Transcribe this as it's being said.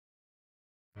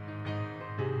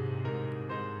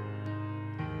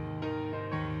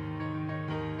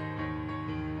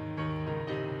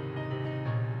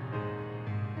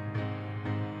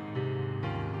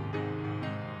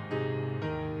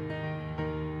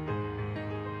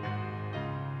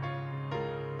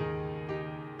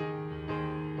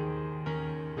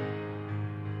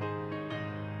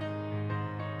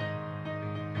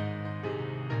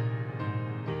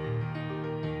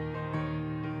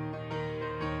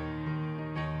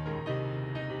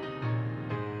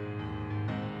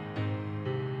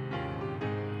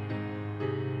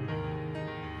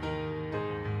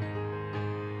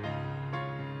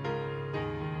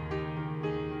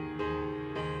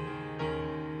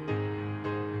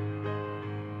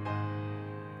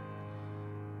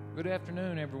Good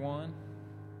afternoon, everyone.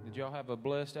 Did y'all have a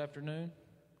blessed afternoon?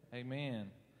 Amen.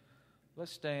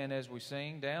 Let's stand as we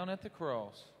sing Down at the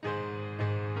Cross.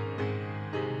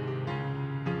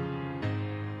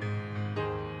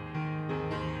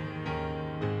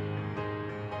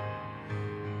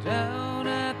 Down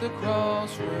at the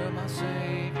cross where my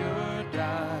Savior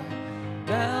died,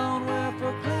 down where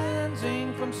for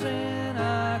cleansing from sin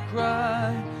I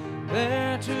cried,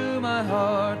 there to my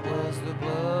heart was the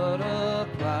blood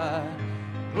applied.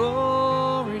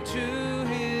 Glory to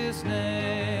His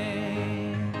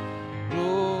name,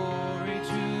 glory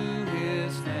to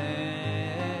His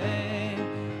name,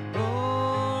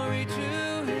 glory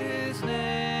to His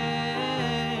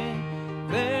name.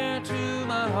 There to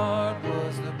my heart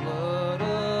was the blood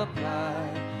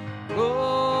applied.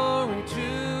 Glory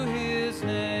to His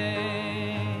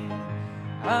name.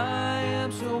 I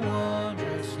am so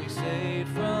wondrously saved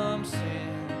from sin.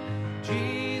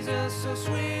 Jesus so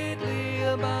sweetly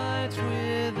abides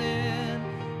within.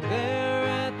 There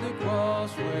at the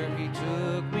cross where He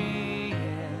took me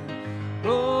in.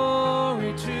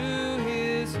 Glory to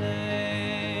His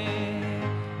name.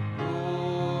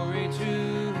 Glory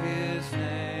to His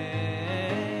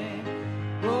name.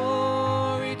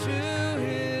 Glory to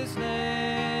His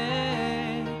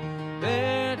name.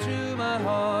 There to my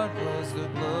heart was the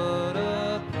blood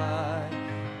applied.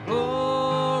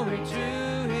 Glory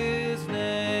to His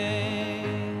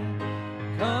name.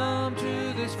 Come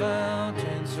to this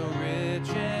fountain so rich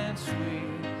and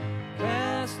sweet.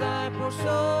 Cast thy poor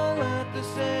soul at the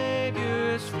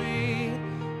Savior's feet.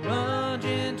 Plunge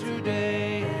in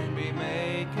today and be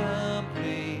made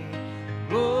complete.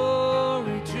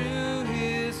 Glory to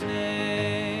His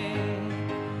name.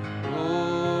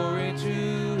 Glory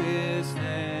to His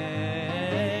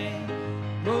name.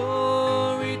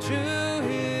 Glory to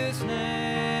His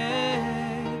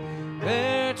name.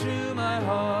 There to my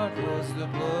heart was the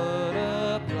blood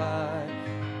applied.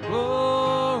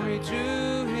 Glory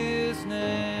to His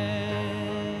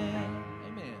name.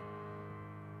 Amen.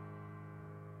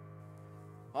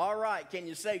 All right, can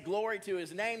you say glory to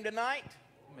His name tonight?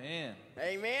 Amen.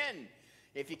 Amen.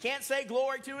 If you can't say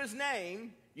glory to His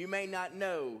name, you may not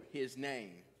know His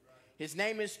name. His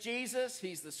name is Jesus.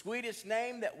 He's the sweetest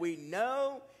name that we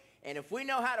know. And if we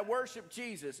know how to worship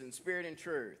Jesus in spirit and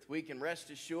truth, we can rest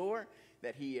assured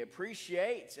that He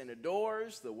appreciates and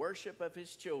adores the worship of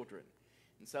His children.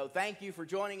 And so thank you for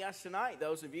joining us tonight,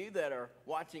 those of you that are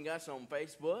watching us on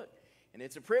Facebook. And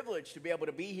it's a privilege to be able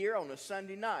to be here on a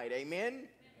Sunday night. Amen? Amen.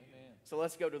 So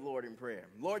let's go to the Lord in prayer.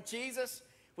 Lord Jesus,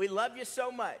 we love You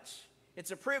so much.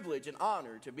 It's a privilege and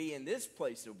honor to be in this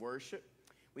place of worship.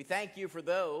 We thank You for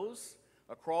those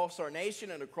across our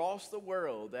nation and across the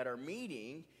world that are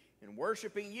meeting and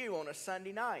worshiping You on a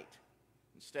Sunday night.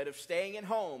 Instead of staying at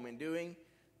home and doing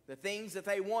the things that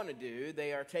they want to do,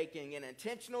 they are taking an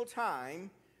intentional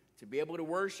time to be able to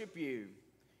worship You.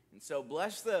 And so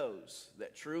bless those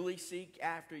that truly seek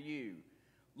after You.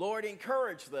 Lord,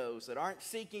 encourage those that aren't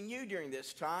seeking You during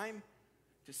this time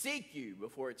to seek You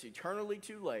before it's eternally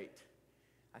too late.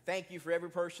 I thank You for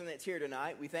every person that's here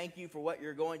tonight. We thank You for what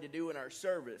You're going to do in our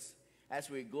service as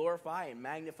we glorify and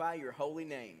magnify Your holy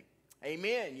name.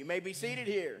 Amen. You may be seated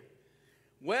here.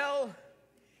 Well,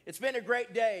 it's been a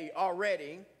great day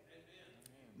already. Amen.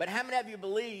 But how many of you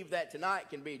believe that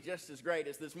tonight can be just as great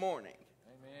as this morning?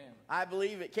 Amen. I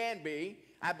believe it can be.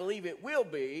 I believe it will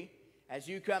be as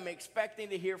you come expecting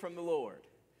to hear from the Lord.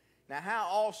 Now, how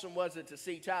awesome was it to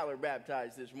see Tyler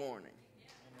baptized this morning?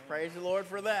 Amen. Praise the Lord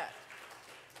for that.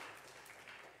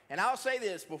 And I'll say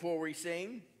this before we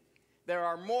sing. There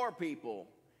are more people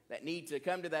that need to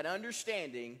come to that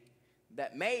understanding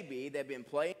that maybe they've been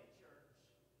playing church.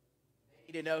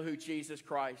 They need to know who Jesus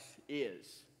Christ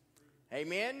is.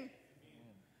 Amen? Amen?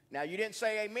 Now, you didn't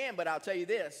say amen, but I'll tell you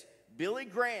this. Billy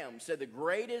Graham said the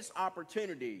greatest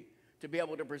opportunity to be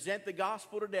able to present the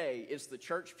gospel today is the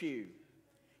church pew.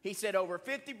 He said over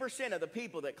 50% of the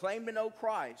people that claim to know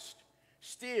Christ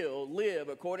still live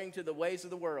according to the ways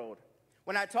of the world.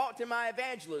 When I talk to my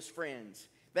evangelist friends,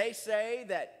 they say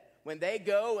that when they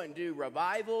go and do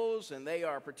revivals and they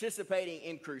are participating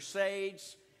in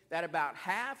crusades, that about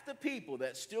half the people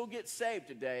that still get saved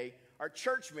today are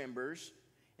church members,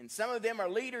 and some of them are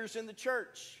leaders in the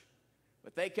church.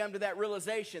 But they come to that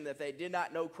realization that they did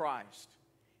not know Christ.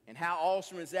 And how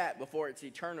awesome is that before it's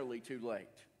eternally too late?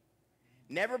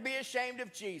 Never be ashamed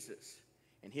of Jesus,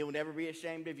 and He'll never be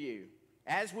ashamed of you.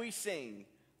 As we sing,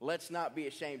 let's not be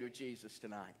ashamed of Jesus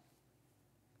tonight.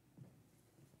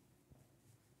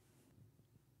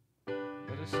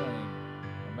 Let us sing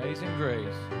Amazing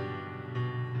Grace.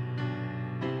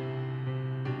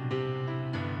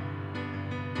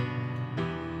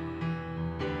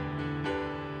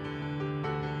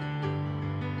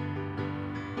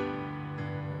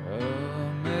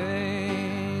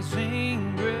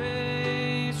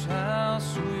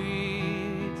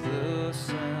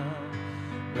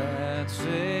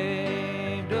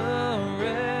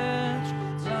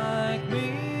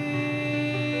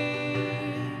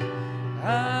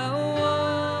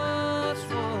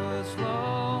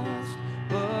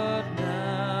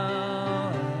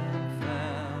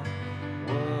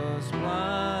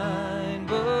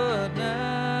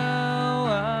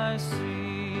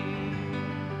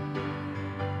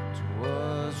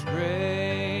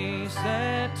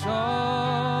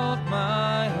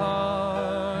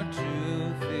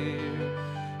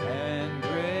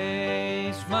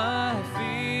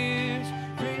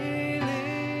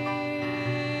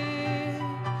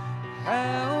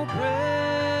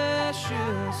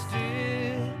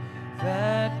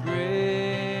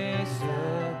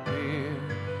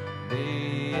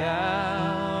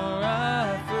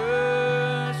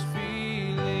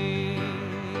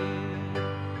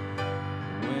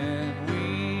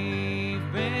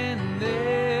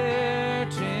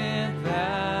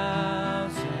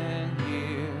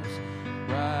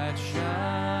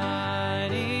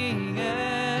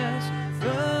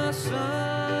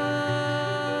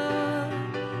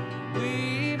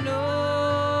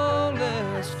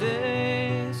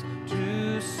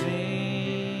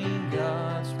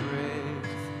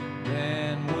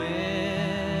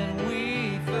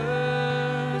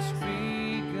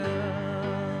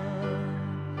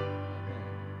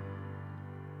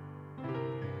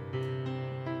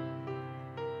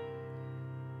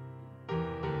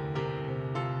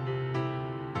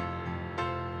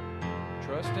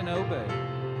 and obey.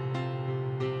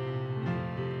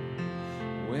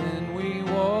 When we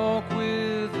walk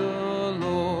with the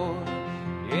Lord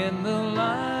in the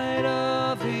light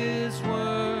of His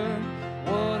Word,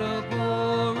 what a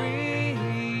glory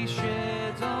He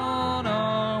sheds on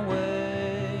our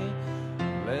way.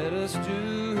 Let us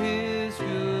do His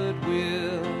good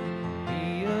will.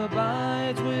 He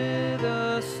abides with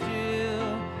us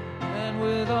still, and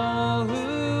with all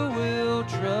who will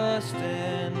trust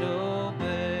and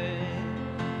obey.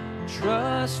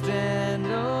 Trust and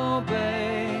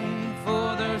obey,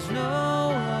 for there's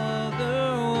no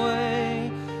other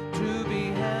way to be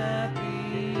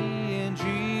happy in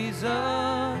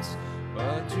Jesus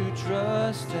but to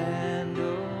trust and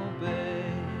obey.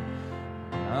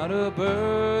 Not a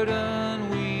burden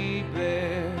we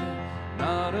bear,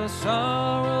 not a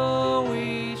sorrow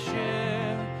we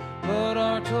share, but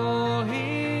our toil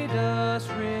He does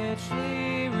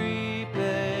richly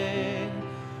repay.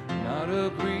 Not a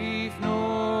grief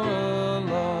nor a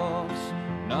loss,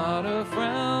 not a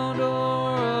frown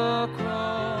or a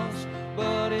cross,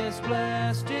 but is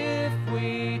blessed if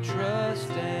we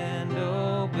trust and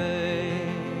obey.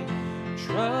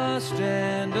 Trust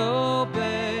and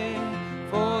obey,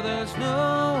 for there's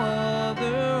no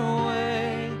other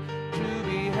way to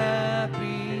be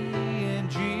happy in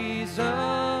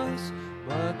Jesus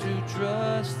but to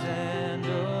trust and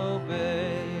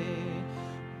obey.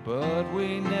 But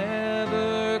we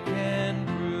never can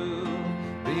prove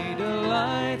the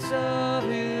delights of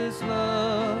His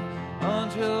love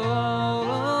until all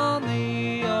on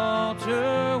the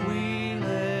altar we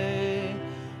lay.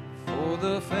 For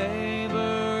the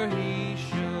favor He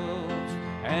shows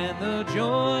and the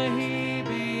joy He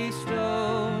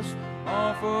bestows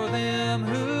are for them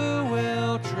who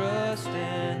will trust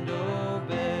and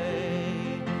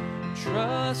obey.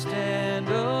 Trust and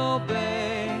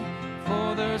obey,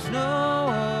 for there's no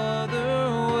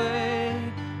other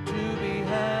way to be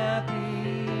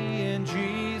happy in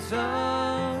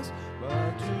Jesus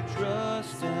but to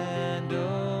trust and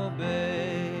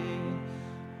obey.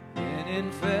 And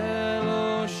in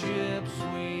fellowship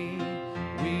sweet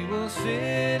we will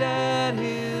sit at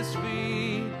His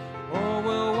feet, or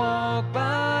we'll walk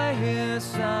by His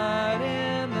side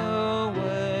in the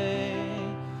way.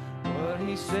 What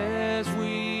He says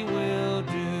we will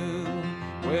do,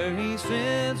 where He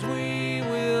sends we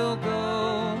will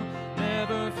go.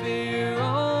 Never fear,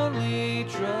 only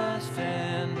trust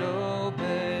and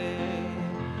obey.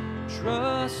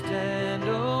 Trust and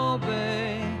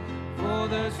obey, for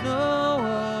there's no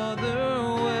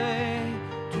other way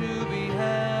to be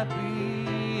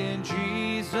happy in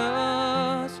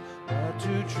Jesus but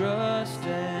to trust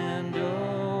and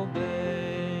obey.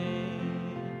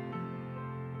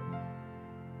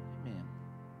 Amen.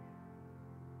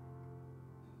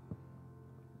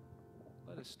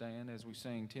 Let us stand as we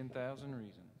sing 10,000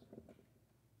 Reasons.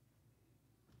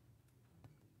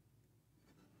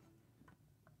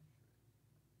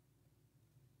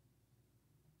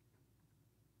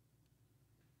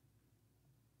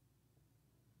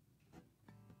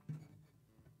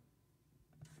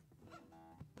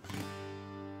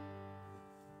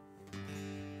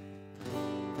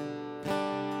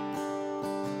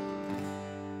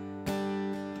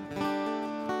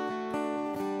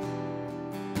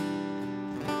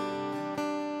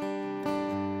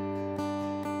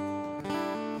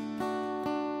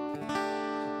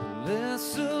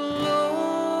 Bless the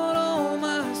Lord, oh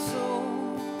my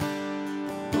soul,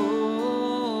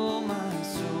 oh my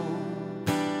soul.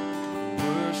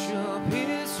 Worship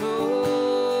His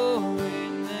holy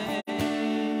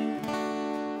name.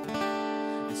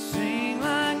 And sing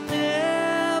like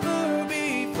never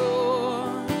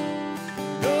before.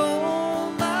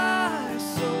 Oh my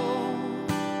soul,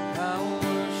 I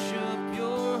worship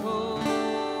Your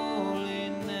holy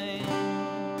name.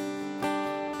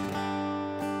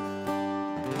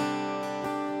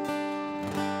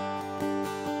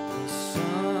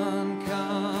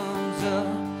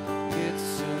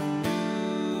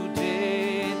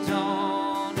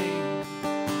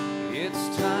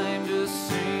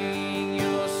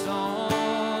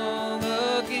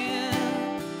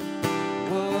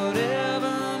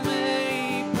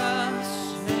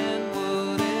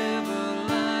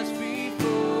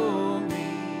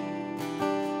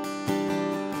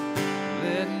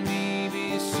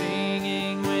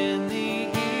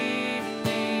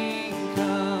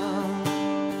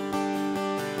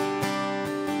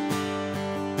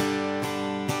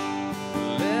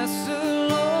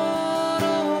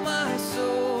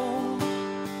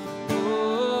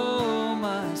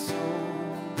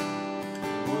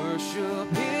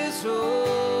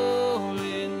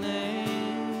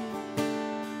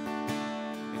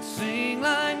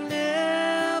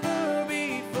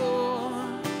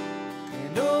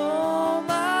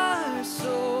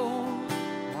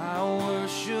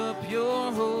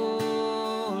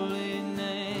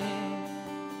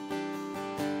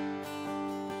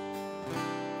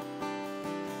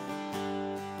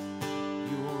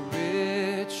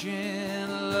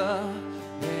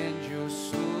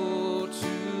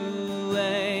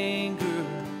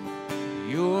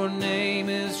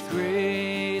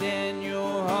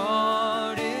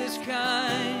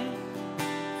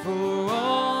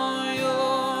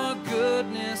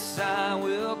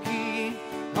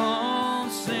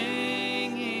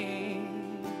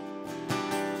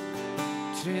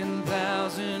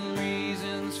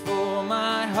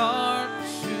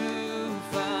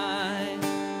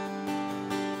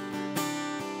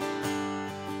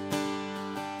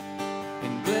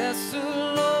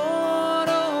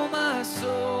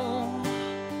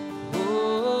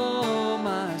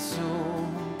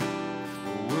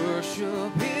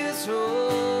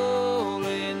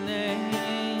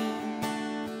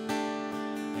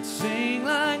 sing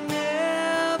like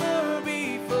never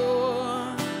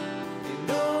before. And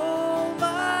oh,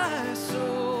 my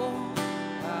soul,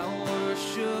 I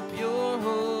worship your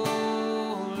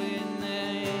holy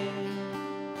name.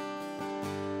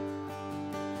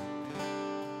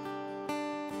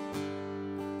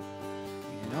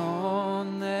 And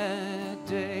on that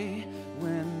day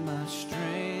when my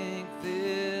strength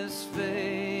is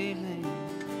failing,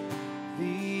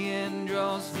 the end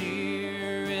draws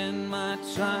near and my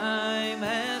time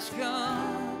has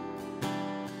come,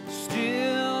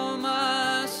 still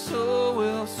my soul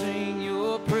will sing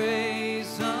your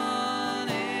praise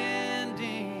unending.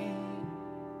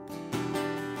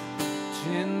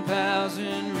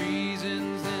 10,000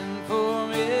 reasons and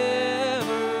forevermore,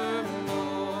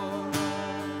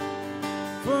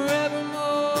 forevermore.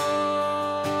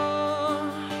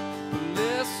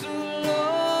 Bless the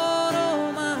Lord,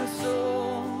 oh my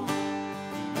soul,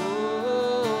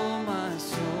 oh my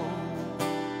soul.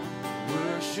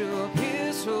 Worship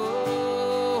his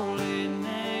holy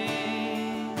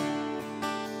name.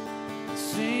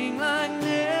 Sing like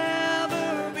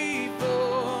never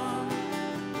before.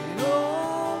 And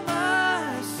oh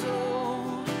my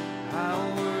soul, I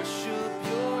worship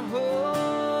your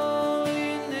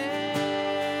holy name.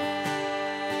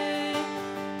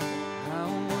 I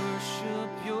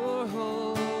worship your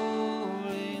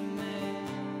holy name.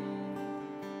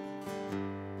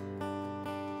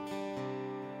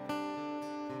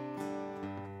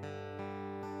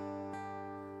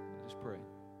 Let us pray.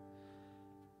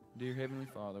 Dear Heavenly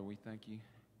Father, we thank you.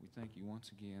 We thank you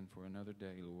once again for another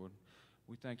day, Lord.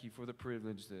 We thank you for the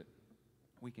privilege that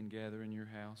we can gather in your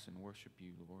house and worship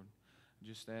you, Lord.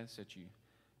 Just ask that you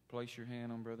place your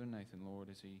hand on Brother Nathan, Lord,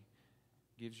 as he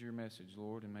gives your message,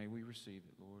 Lord, and may we receive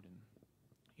it, Lord, and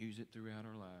use it throughout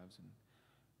our lives. And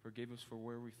forgive us for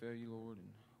where we fail you, Lord, and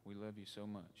we love you so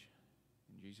much.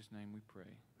 In Jesus' name we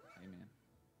pray. Amen.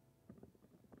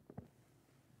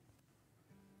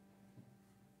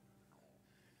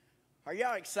 Are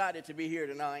y'all excited to be here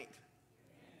tonight?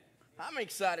 I'm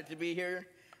excited to be here.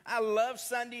 I love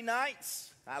Sunday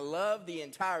nights. I love the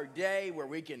entire day where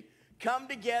we can come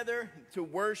together to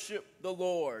worship the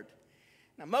Lord.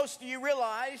 Now, most of you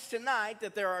realize tonight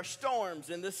that there are storms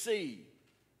in the sea.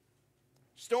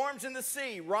 Storms in the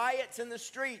sea, riots in the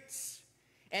streets,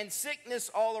 and sickness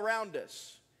all around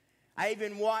us. I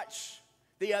even watched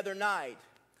the other night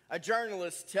a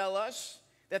journalist tell us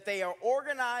that they are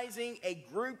organizing a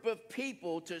group of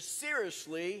people to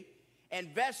seriously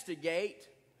investigate,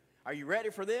 are you ready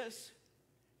for this?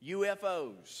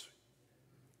 UFOs.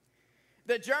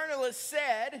 The journalist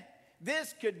said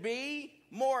this could be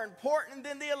more important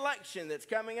than the election that's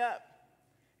coming up.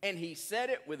 And he said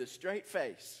it with a straight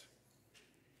face.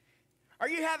 Are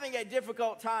you having a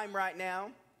difficult time right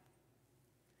now?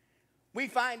 We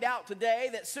find out today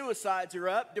that suicides are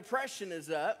up, depression is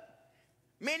up.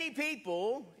 Many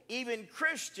people, even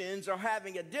Christians, are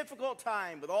having a difficult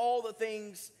time with all the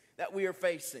things that we are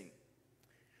facing.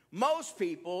 Most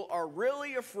people are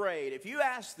really afraid. If you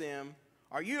ask them,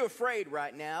 are you afraid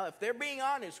right now? If they're being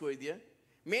honest with you,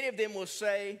 many of them will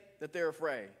say that they're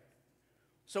afraid.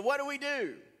 So what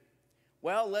do?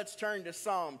 Well, let's turn to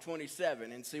Psalm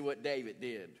 27 and see what David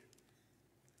did.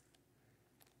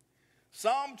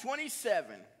 Psalm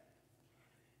 27.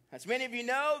 As many of you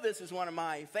know, this is one of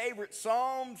my favorite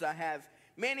psalms. I have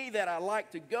many that I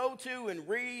like to go to and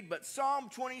read, but Psalm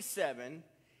 27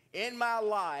 in my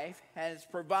life has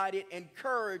provided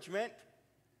encouragement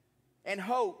and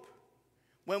hope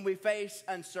when we face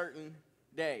uncertain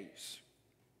days.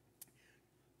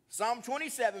 Psalm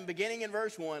 27, beginning in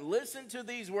verse 1, listen to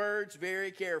these words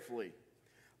very carefully.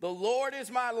 The Lord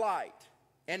is my light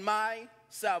and my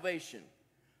salvation.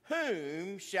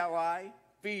 Whom shall I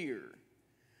fear?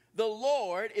 The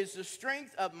Lord is the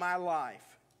strength of my life.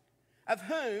 Of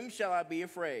whom shall I be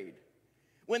afraid?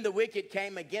 When the wicked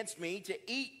came against me to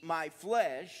eat my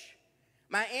flesh,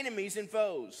 my enemies and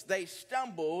foes, they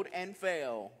stumbled and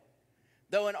fell.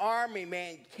 Though an army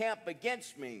may encamp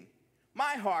against me,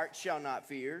 my heart shall not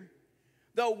fear.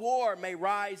 Though war may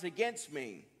rise against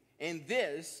me, in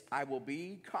this I will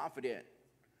be confident.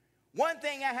 One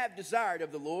thing I have desired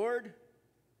of the Lord,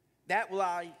 that will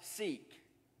I seek,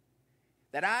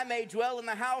 that I may dwell in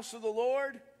the house of the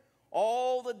Lord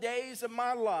all the days of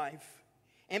my life,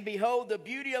 and behold the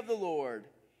beauty of the Lord,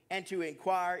 and to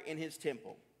inquire in his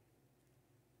temple.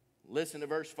 Listen to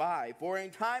verse 5. For in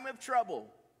time of trouble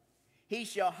he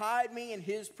shall hide me in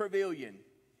his pavilion.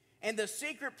 In the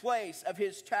secret place of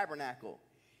his tabernacle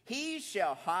he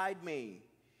shall hide me.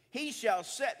 He shall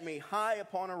set me high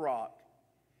upon a rock.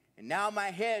 And now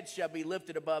my head shall be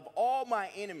lifted above all my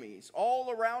enemies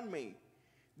all around me.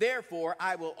 Therefore,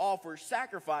 I will offer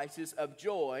sacrifices of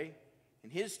joy in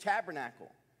his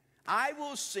tabernacle. I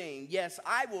will sing, yes,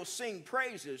 I will sing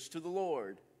praises to the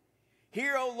Lord.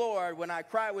 Hear, O Lord, when I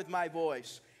cry with my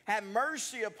voice. Have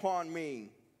mercy upon me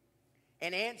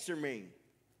and answer me.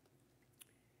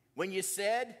 When you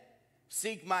said,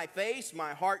 seek my face,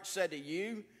 my heart said to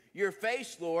you, your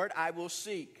face, Lord, I will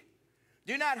seek.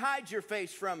 Do not hide your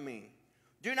face from me.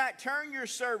 Do not turn your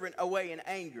servant away in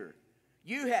anger.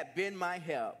 You have been my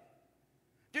help.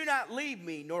 Do not leave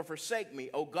me nor forsake me,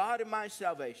 O God of my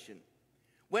salvation.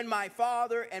 When my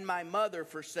father and my mother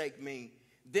forsake me,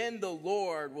 then the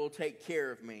Lord will take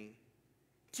care of me.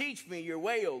 Teach me your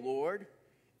way, O Lord,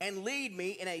 and lead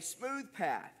me in a smooth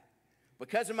path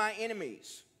because of my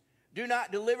enemies. Do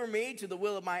not deliver me to the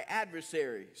will of my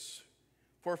adversaries,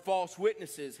 for false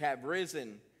witnesses have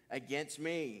risen against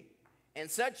me, and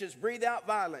such as breathe out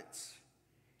violence.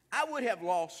 I would have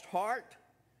lost heart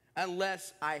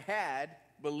unless I had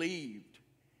believed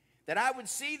that I would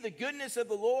see the goodness of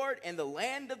the Lord in the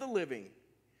land of the living.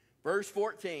 Verse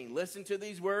 14, listen to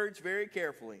these words very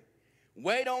carefully.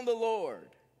 Wait on the Lord,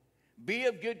 be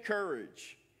of good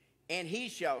courage, and he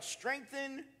shall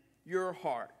strengthen your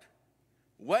heart.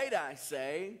 Wait, I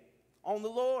say, on the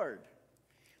Lord.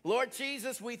 Lord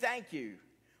Jesus, we thank you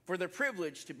for the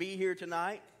privilege to be here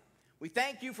tonight. We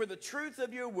thank you for the truth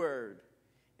of your word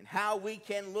and how we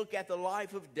can look at the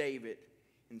life of David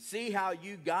and see how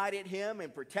you guided him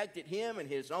and protected him in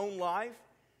his own life.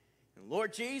 And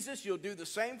Lord Jesus, you'll do the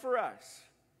same for us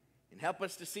and help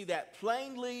us to see that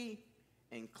plainly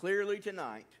and clearly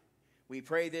tonight. We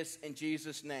pray this in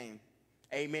Jesus' name.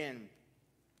 Amen.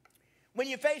 When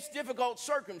you face difficult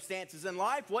circumstances in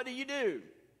life, what do?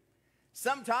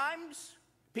 Sometimes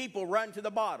people run to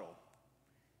the bottle.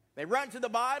 They run to the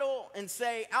bottle and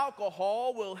say,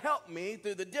 alcohol will help me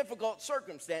through the difficult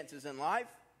circumstances in life.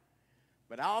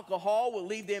 But alcohol will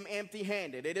leave them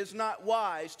empty-handed. It is not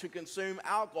wise to consume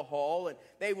alcohol, and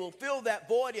they will fill that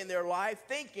void in their life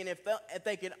thinking if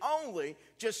they can only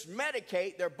just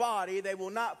medicate their body, they will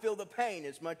not feel the pain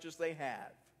as much as they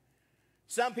have.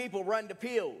 Some people run to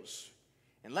pills.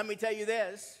 And let me tell you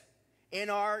this, in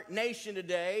our nation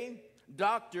today,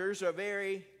 doctors are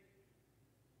very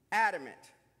adamant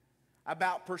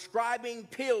about prescribing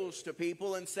pills to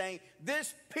people and saying,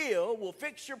 this pill will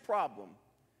fix your problem.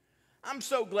 I'm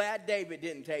so glad David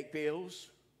didn't take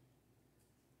pills.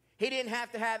 He didn't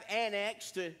have to have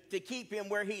Annex to keep him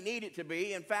where he needed to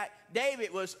be. In fact,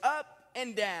 David was up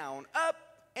and down, up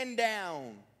and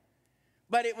down.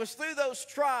 But it was through those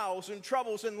trials and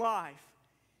troubles in life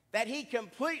that he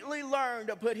completely learned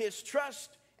to put his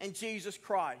trust in Jesus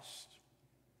Christ.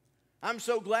 I'm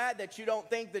so glad that you don't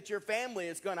think that your family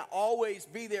is going to always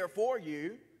be there for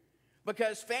you,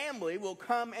 because family will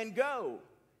come and go.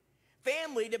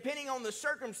 Family, depending on the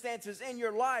circumstances in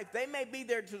your life, they may be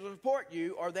there to support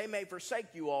you or they may forsake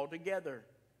you altogether.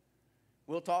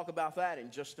 We'll talk about that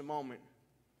in just a moment.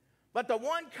 But the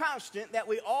one constant that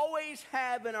we always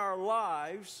have in our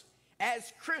lives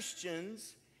as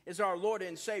Christians is our Lord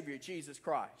and Savior, Jesus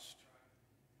Christ.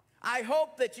 I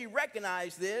hope that you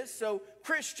recognize this so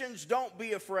Christians don't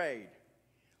be afraid.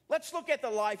 Let's look at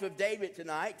the life of David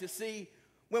tonight to see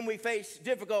when we face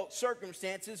difficult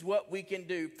circumstances what we can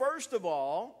do. First of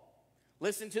all,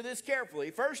 listen to this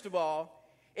carefully. First of all,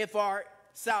 if our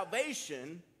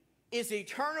salvation is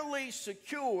eternally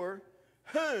secure,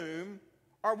 whom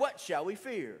or what shall we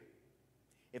fear?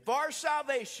 If our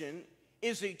salvation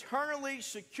is eternally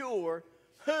secure,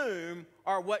 whom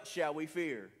or what shall we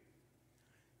fear?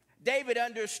 David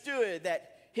understood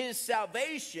that his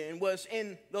salvation was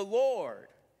in the Lord.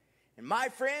 And my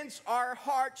friends, our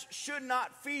hearts should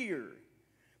not fear,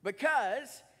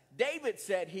 because David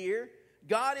said here,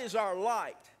 God is our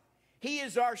light. He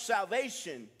is our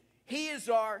salvation. He is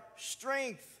our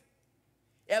strength.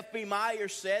 F.B. Meyer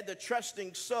said, the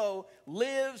trusting soul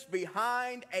lives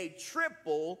behind a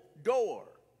triple door.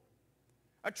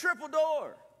 A triple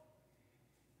door.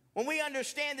 When we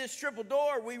understand this triple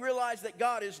door, we realize that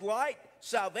God is light,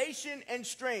 salvation, and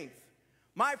strength.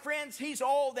 My friends, He's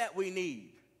all that we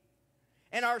need.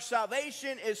 And our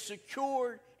salvation is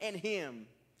secured in Him.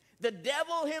 The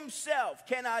devil himself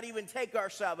cannot even take our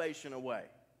salvation away.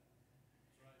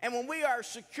 And when we are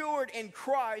secured in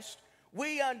Christ,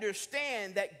 we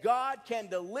understand that God can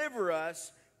deliver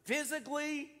us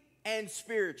physically and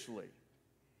spiritually.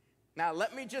 Now,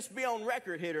 let me just be on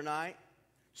record here tonight.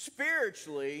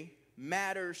 Spiritually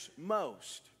matters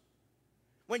most.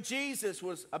 When Jesus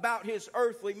was about His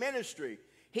earthly ministry,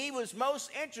 He was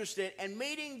most interested in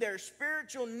meeting their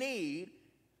spiritual need,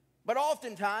 but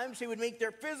oftentimes He would meet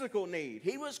their physical need.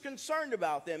 He was concerned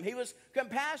about them. He was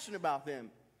compassionate about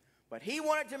them. But he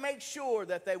wanted to make sure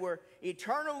that they were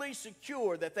eternally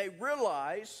secure, that they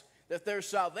realized that their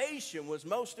salvation was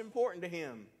most important to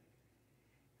him.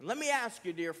 And let me ask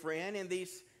you, dear friend, in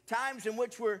these times in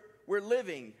which we're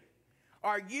living,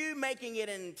 are you making it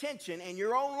an intention in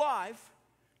your own life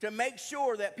to make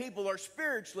sure that people are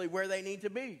spiritually where they need to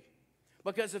be?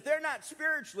 Because if they're not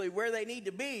spiritually where they need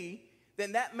to be,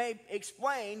 then that may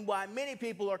explain why many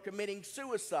people are committing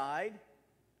suicide,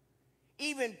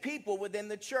 even people within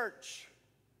the church.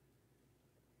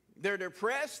 They're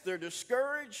depressed, they're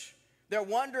discouraged, they're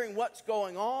wondering what's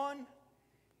going on.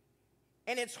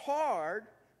 And it's hard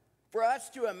for us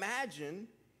to imagine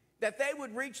that they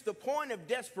would reach the point of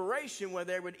desperation where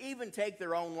they would even take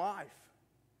their own life.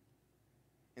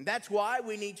 And that's why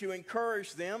we need to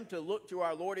encourage them to look to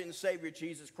our Lord and Savior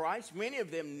Jesus Christ. Many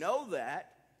of them know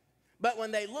that, but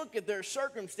when they look at their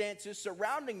circumstances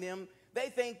surrounding them, they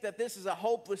think that this is a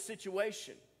hopeless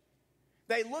situation.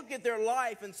 They look at their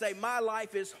life and say, my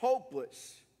life is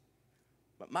hopeless.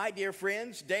 But my dear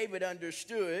friends, David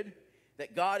understood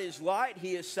that God is light,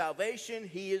 he is salvation,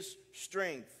 he is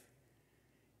strength.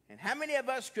 And how many of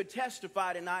us could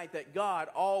testify tonight that God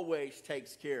always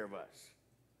takes care of us?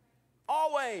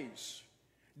 Always.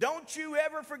 Don't you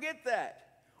ever forget that.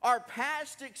 Our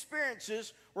past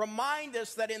experiences remind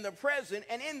us that in the present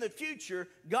and in the future,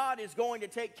 God is going to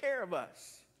take care of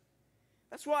us.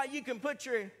 That's why you can put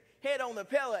your head on the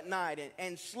pillow at night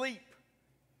and sleep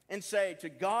and say, to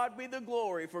God be the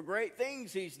glory for great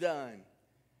things he's done.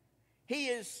 He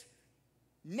is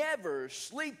never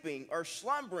sleeping or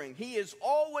slumbering. He is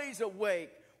always awake,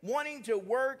 wanting to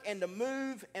work and to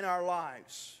move in our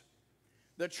lives.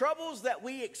 The troubles that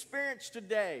we experience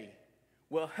today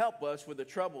will help us with the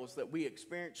troubles that we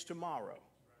experience tomorrow.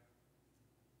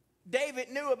 David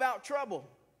knew about trouble.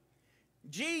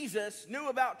 Jesus knew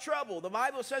about trouble. The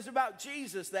Bible says about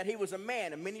Jesus that he was a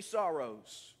man of many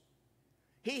sorrows.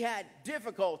 He had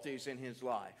difficulties in his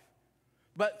life.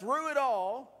 But through it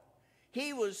all,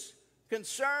 he was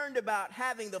concerned about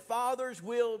having the Father's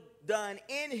will done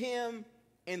in him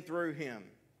and through him.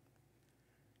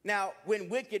 Now, when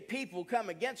wicked people come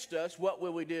against us, what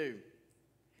will we do?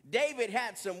 David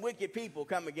had some wicked people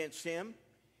come against him.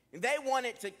 And they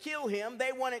wanted to kill him.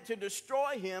 They wanted to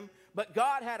destroy him. But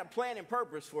God had a plan and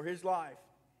purpose for his life.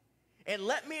 And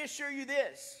let me assure you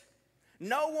this.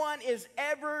 No one is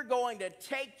ever going to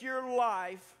take your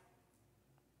life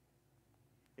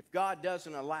if God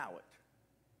doesn't allow it.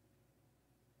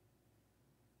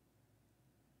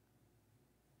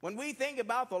 When we think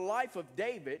about the life of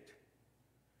David,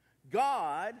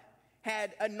 God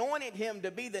had anointed him to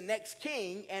be the next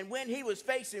king, and when he was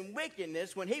facing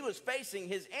wickedness, when he was facing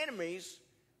his enemies,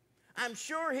 I'm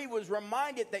sure he was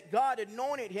reminded that God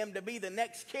anointed him to be the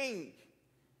next king.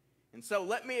 And so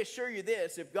let me assure you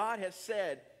this, if God has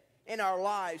said in our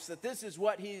lives that this is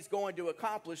what he's going to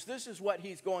accomplish, this is what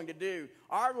he's going to do,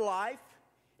 our life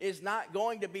is not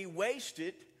going to be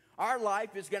wasted. Our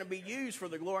life is going to be used for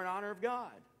the glory and honor of God.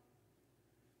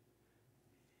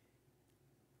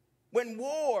 When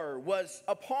war was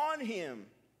upon him,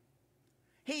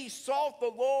 he sought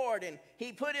the Lord and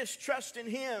he put his trust in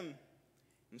him.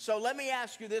 And so let me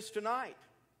ask you this tonight.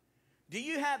 Do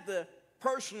you have the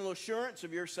personal assurance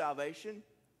of your salvation?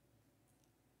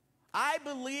 I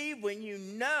believe when you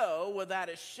know without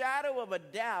a shadow of a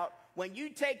doubt, when you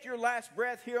take your last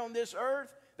breath here on this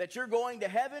earth, that you're going to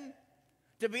heaven,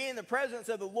 to be in the presence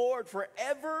of the Lord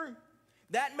forever,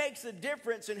 that makes a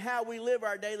difference in how we live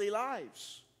our daily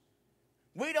lives.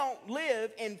 We don't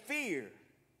live in fear.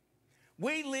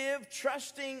 We live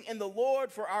trusting in the Lord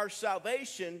for our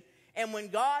salvation. And when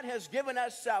God has given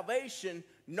us salvation,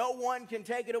 no one can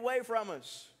take it away from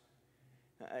us.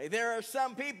 There are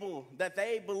some people that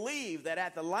they believe that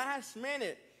at the last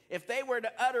minute, if they were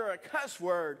to utter a cuss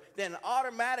word, then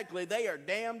automatically they are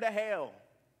damned to hell.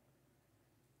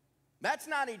 That's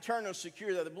not eternal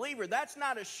security of the believer. That's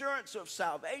not assurance of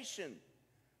salvation.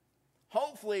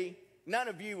 Hopefully, none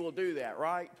of you will do that,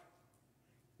 right?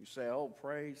 You say, oh,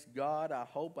 praise God, I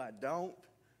hope I don't.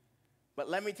 But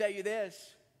let me tell you this.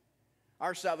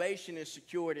 Our salvation is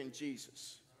secured in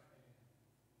Jesus.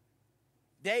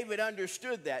 David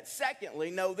understood that.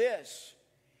 Secondly, know this.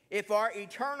 If our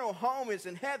eternal home is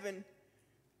in heaven,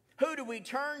 who do we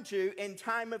turn to in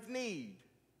time of need?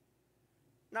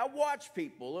 Now watch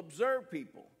people, observe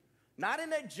people. Not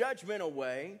in a judgmental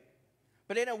way,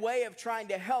 but in a way of trying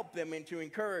to help them and to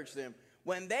encourage them.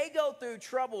 When they go through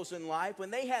troubles in life, when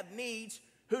they have needs,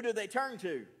 who do they turn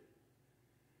to?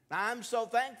 Now, I'm so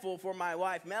thankful for my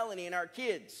wife, Melanie, and our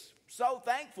kids. So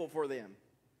thankful for them.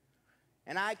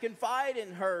 And I confide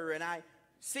in her, and I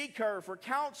seek her for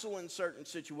counsel in certain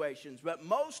situations. But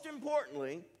most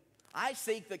importantly, I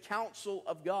seek the counsel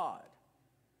of God.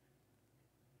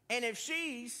 And if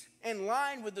she's in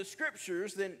line with the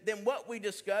scriptures, then what we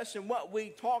discuss and what we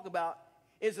talk about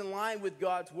is in line with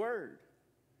God's word.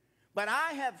 But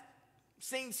I have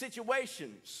seen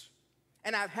situations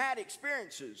and I've had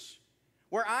experiences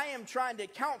where I am trying to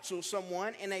counsel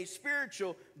someone in a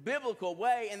spiritual, biblical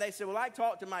way, and they say, well, I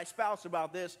talked to my spouse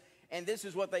about this, and this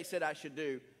is what they said I should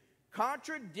do.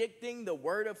 Contradicting the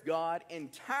word of God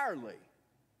entirely.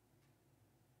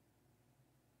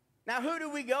 Now, who do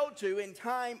we go to in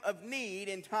time of need,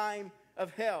 in time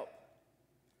of help?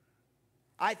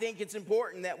 I think it's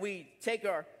important that we take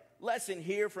our lesson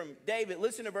here from David.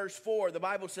 Listen to verse 4. The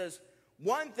Bible says,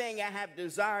 one thing I have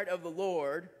desired of the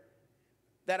Lord,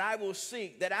 that I will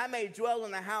seek, that I may dwell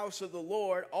in the house of the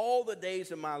Lord all the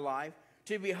days of my life,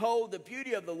 to behold the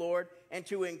beauty of the Lord and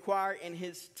to inquire in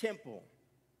his temple.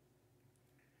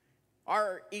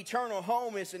 Our eternal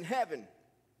home is in heaven.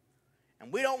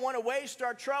 And we don't want to waste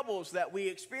our troubles that we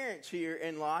experience here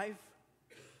in life.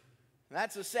 And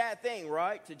that's a sad thing,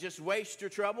 right? To just waste your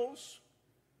troubles.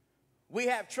 We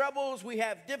have troubles, we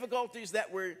have difficulties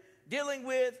that we're dealing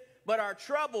with, but our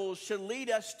troubles should lead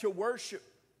us to worship.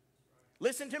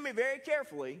 Listen to me very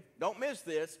carefully. Don't miss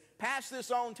this. Pass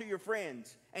this on to your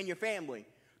friends and your family.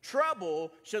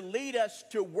 Trouble should lead us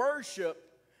to worship,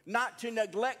 not to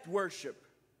neglect worship.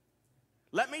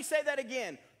 Let me say that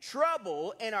again.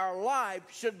 Trouble in our life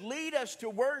should lead us to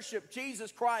worship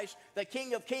Jesus Christ, the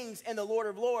King of Kings and the Lord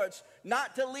of Lords,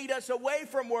 not to lead us away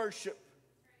from worship.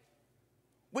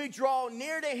 We draw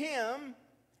near to him,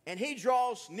 and he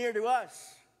draws near to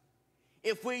us.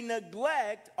 If we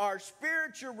neglect our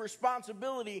spiritual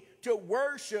responsibility to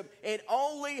worship, it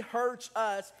only hurts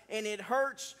us and it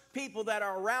hurts people that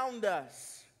are around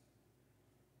us.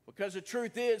 Because the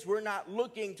truth is, we're not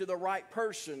looking to the right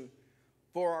person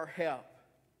for our help.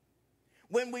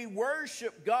 When we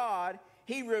worship God,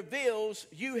 he reveals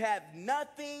you have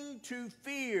nothing to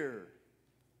fear.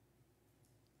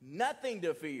 Nothing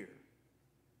to fear.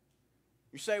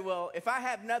 You say, well, if I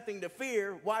have nothing to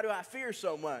fear, why do I fear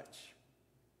so much?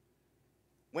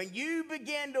 When you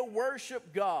begin to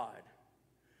worship God,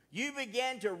 you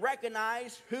begin to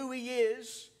recognize who he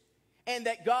is and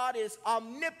that God is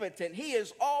omnipotent. He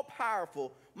is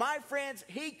all-powerful. My friends,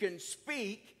 he can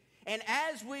speak. And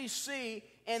as we see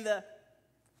in the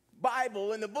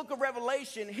Bible, in the book of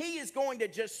Revelation, he is going to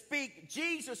just speak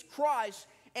Jesus Christ,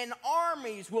 and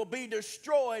armies will be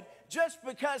destroyed just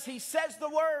because he says the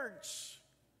words.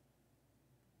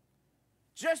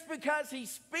 Just because he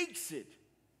speaks it.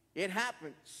 It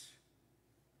happens.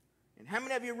 And how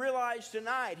many of you realize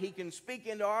tonight he can speak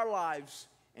into our lives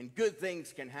and good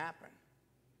things can happen?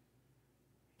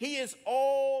 He is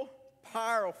all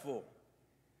powerful.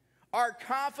 Our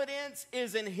confidence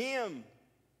is in him.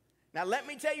 Now let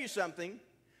me tell you something.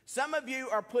 Some of you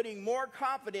are putting more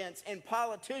confidence in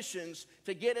politicians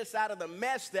to get us out of the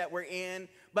mess that we're in.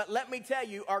 But let me tell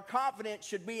you, our confidence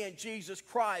should be in Jesus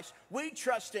Christ. We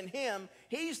trust in him.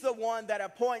 He's the one that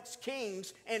appoints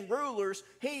kings and rulers.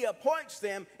 He appoints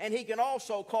them, and he can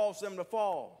also cause them to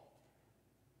fall.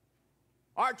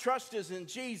 Our trust is in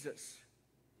Jesus.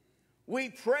 We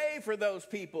pray for those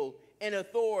people in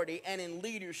authority and in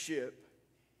leadership.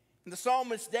 And the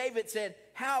psalmist David said,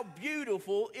 how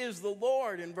beautiful is the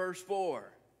Lord in verse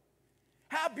 4.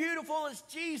 How beautiful is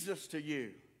Jesus to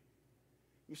you?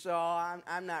 You say, oh,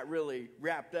 I'm not really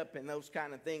wrapped up in those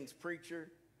kind of things, preacher.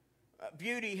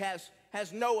 Beauty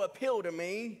has no appeal to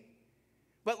me.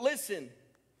 But listen,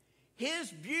 his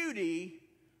beauty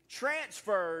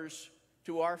transfers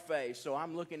to our face. So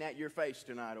I'm looking at your face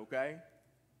tonight, okay?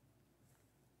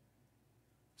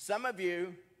 Some of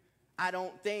you, I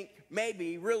don't think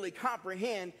maybe really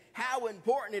comprehend how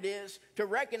important it is to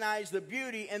recognize the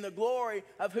beauty and the glory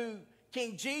of who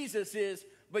King Jesus is,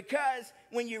 because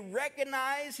when you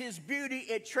recognize his beauty,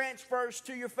 it transfers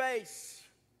to your face.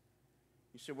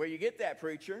 You say, where you get that,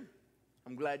 preacher?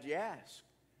 I'm glad you asked.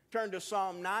 Turn to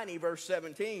Psalm 90, verse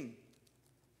 17.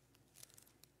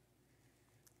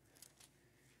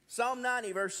 Psalm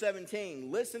 90, verse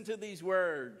 17. Listen to these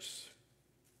words.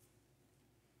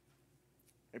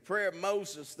 A prayer of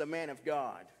Moses, the man of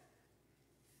God.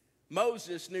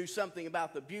 Moses knew something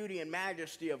about the beauty and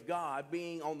majesty of God,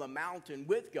 being on the mountain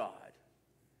with God.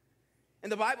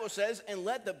 And the Bible says, and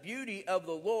let the beauty of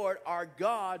the Lord our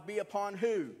God be upon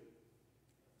who?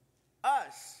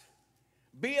 Us.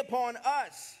 Be upon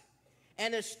us.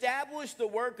 And establish the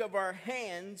work of our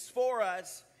hands for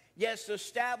us. Yes,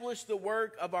 establish the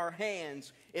work of our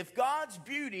hands. If God's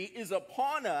beauty is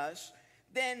upon us,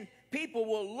 then people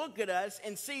will look at us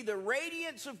and see the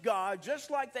radiance of God just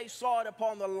like they saw it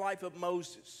upon the life of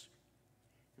Moses.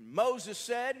 And Moses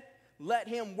said, let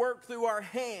him work through our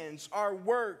hands, our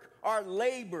work, our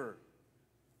labor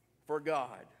for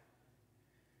God.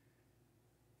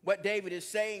 What David is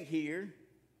saying here,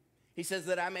 he says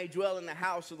that I may dwell in the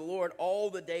house of the Lord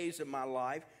all the days of my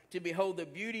life, to behold the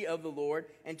beauty of the Lord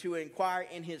and to inquire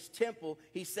in his temple.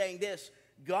 He's saying this,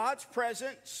 God's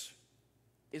presence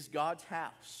is God's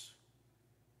house.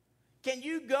 Can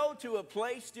you go to a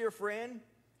place, dear friend,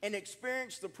 and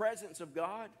experience the presence of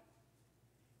God?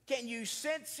 Can you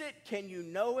sense it? Can you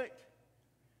know it?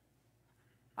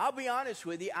 I'll be honest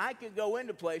with you, I could go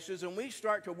into places and we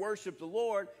start to worship the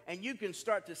Lord and you can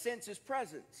start to sense his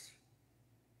presence.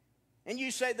 And you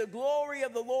say, the glory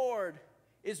of the Lord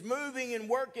is moving and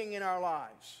working in our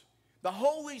lives. The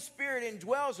Holy Spirit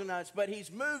indwells in us, but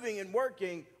he's moving and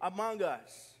working among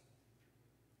us.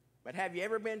 But have you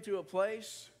ever been to a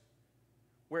place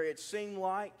where it seemed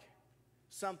like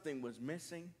something was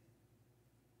missing?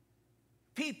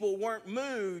 People weren't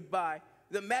moved by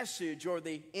the message or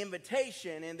the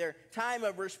invitation. In their time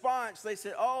of response, they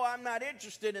said, oh, I'm not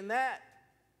interested in that.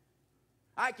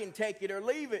 I can take it or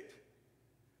leave it.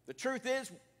 The truth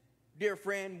is, dear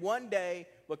friend, one day,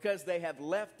 because they have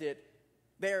left it,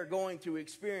 they are going to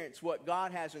experience what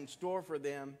God has in store for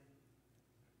them.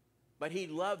 But he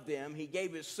loved them. He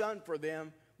gave his son for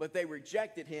them, but they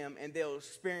rejected him, and they'll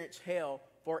experience hell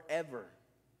forever.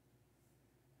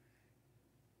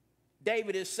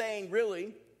 David is saying,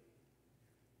 really,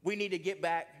 we need to get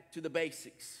back to the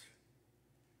basics.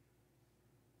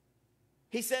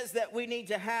 He says that we need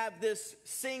to have this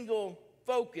single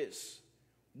focus.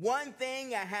 One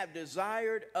thing I have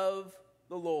desired of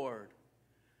the Lord.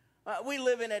 We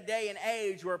live in a day and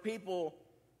age where people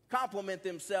compliment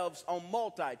themselves on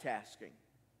multitasking.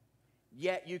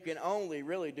 Yet you can only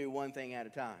really do one thing at a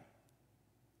time.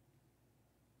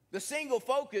 The single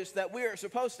focus that we are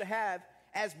supposed to have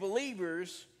as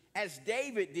believers, as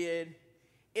David did,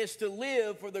 is to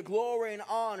live for the glory and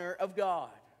honor of God.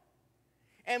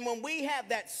 And when we have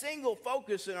that single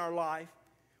focus in our life,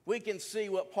 we can see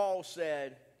what Paul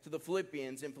said to the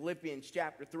Philippians in Philippians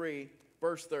chapter 3,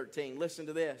 verse 13. Listen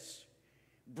to this.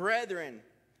 Brethren,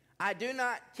 I do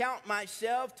not count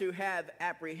myself to have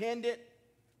apprehended,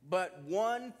 but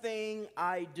one thing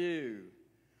I do,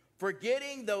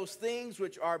 forgetting those things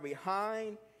which are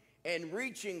behind and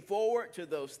reaching forward to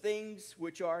those things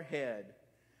which are ahead.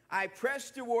 I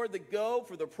press toward the goal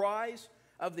for the prize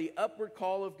of the upward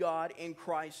call of God in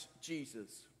Christ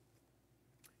Jesus.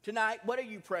 Tonight, what are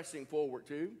you pressing forward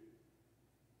to?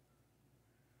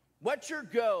 What's your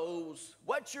goals?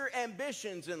 What's your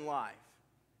ambitions in life?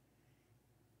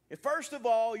 And first of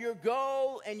all, your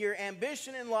goal and your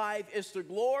ambition in life is to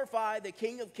glorify the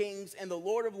King of Kings and the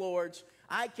Lord of Lords.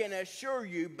 I can assure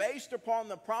you, based upon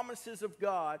the promises of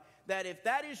God, that if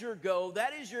that is your goal,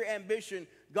 that is your ambition,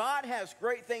 God has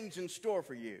great things in store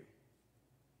for you.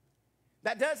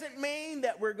 That doesn't mean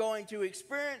that we're going to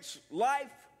experience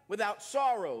life without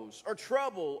sorrows or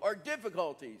trouble or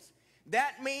difficulties.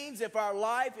 That means if our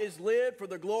life is lived for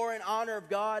the glory and honor of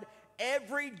God,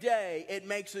 every day it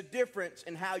makes a difference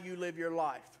in how you live your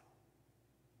life.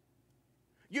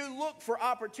 You look for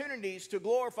opportunities to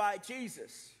glorify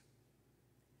Jesus.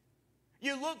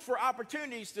 You look for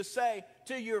opportunities to say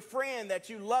to your friend that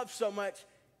you love so much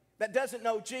that doesn't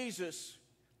know Jesus,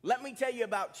 let me tell you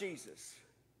about Jesus.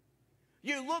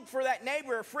 You look for that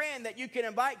neighbor or friend that you can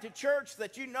invite to church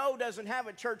that you know doesn't have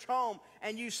a church home,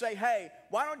 and you say, hey,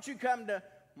 why don't you come to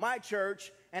my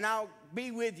church and I'll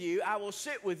be with you, I will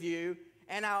sit with you,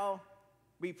 and I'll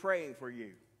be praying for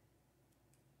you.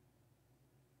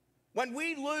 When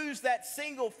we lose that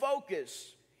single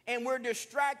focus and we're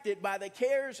distracted by the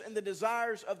cares and the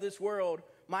desires of this world,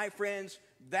 my friends,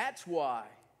 that's why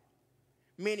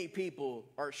many people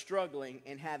are struggling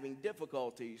and having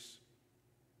difficulties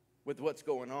with what's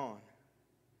going on.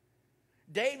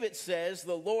 David says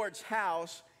the Lord's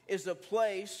house is a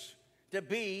place to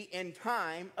be in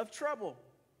time of trouble.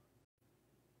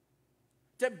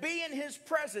 To be in his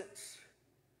presence.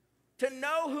 To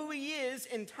know who he is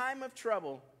in time of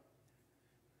trouble.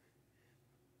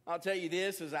 I'll tell you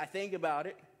this as I think about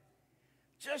it.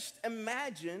 Just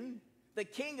imagine the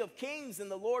King of Kings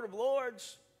and the Lord of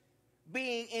Lords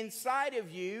being inside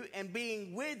of you and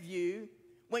being with you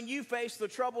when you face the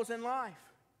troubles in life.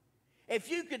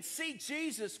 If you could see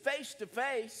Jesus face to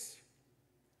face,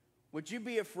 would you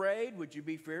be afraid? Would you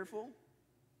be fearful?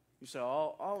 You say,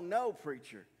 oh no,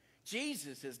 preacher.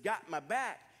 Jesus has got my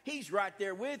back. He's right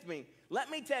there with me. Let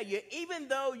me tell you, even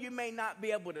though you may not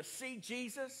be able to see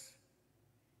Jesus,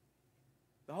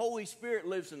 The Holy Spirit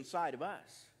lives inside of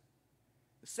us.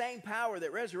 The same power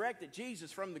that resurrected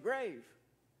Jesus from the grave.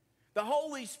 The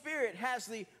Holy Spirit has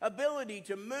the ability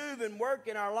to move and work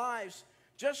in our lives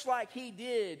just like He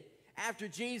did after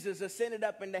Jesus ascended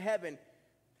up into heaven.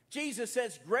 Jesus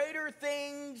says, greater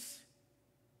things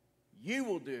you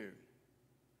will do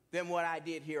than what I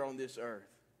did here on this earth.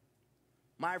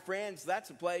 My friends, that's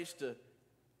a place to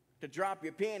drop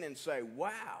your pen and say,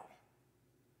 wow,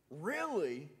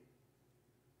 really?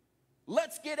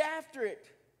 Let's get after it.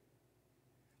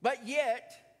 But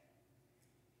yet,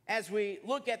 as we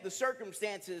look at the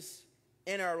circumstances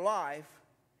in our life,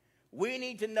 we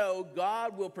need to know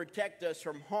God will protect us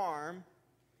from harm,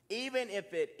 even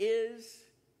if it is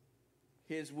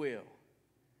His will.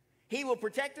 He will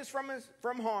protect us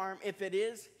from harm if it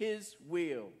is His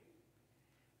will.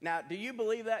 Now, do you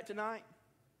believe that tonight?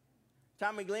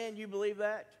 Tommy Glenn, you believe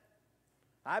that?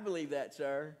 I believe that,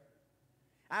 sir.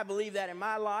 I believe that in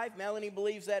my life. Melanie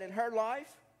believes that in her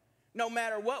life. No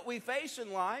matter what we face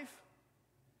in life,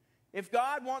 if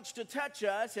God wants to touch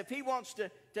us, if He wants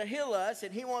to heal us,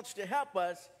 and He wants to help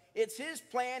us, it's His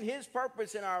plan, His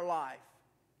purpose in our life.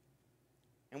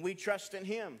 And we trust in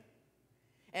Him.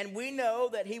 And we know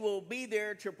that He will be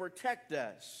there to protect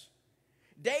us.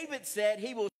 David said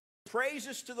He will praise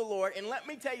us to the Lord. And let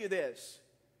me tell you this.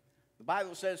 The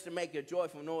Bible says to make a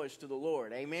joyful noise to the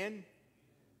Lord. Amen?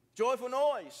 Joyful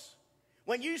noise.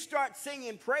 When you start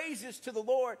singing praises to the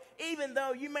Lord, even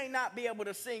though you may not be able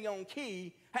to sing on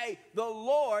key, hey, the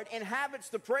Lord inhabits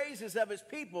the praises of His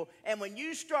people. And when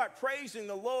you start praising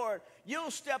the Lord,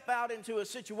 you'll step out into a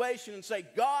situation and say,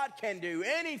 God can do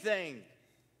anything.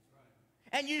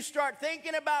 And you start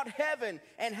thinking about heaven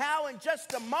and how in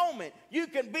just a moment you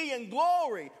can be in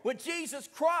glory with Jesus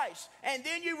Christ. And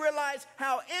then you realize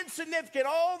how insignificant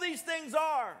all these things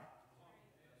are.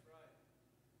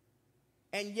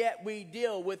 And yet we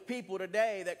deal with people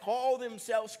today that call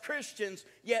themselves Christians,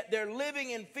 yet they're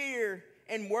living in fear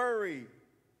and worry.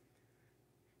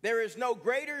 There is no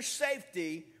greater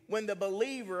safety when the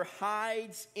believer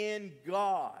hides in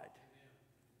God.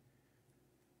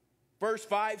 Verse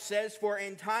 5 says, for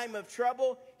in time of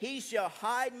trouble He shall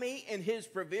hide me in His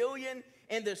pavilion,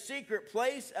 in the secret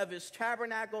place of His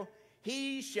tabernacle.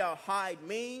 He shall hide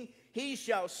me. He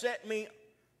shall set me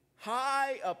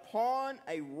high upon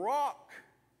a rock.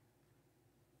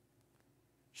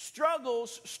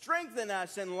 Struggles strengthen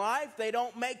us in life. They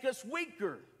don't make us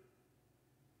weaker.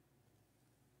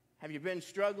 Have you been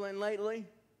struggling lately?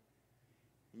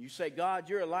 And you say, God,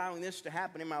 you're allowing this to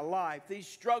happen in my life. These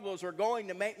struggles are going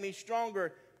to make me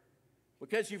stronger.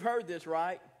 Because you've heard this,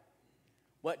 right?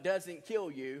 What doesn't kill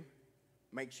you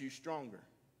makes you stronger.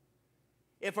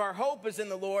 If our hope is in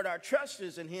the Lord, our trust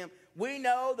is in Him, we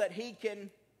know that He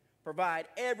can provide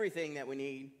everything that we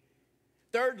need.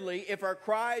 Thirdly, if our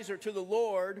cries are to the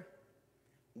Lord,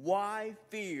 why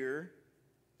fear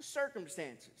the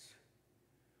circumstances?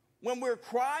 When we're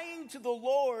crying to the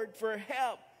Lord for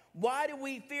help, why do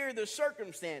we fear the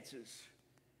circumstances?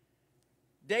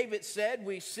 David said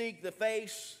we seek the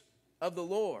face of the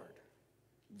Lord.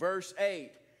 Verse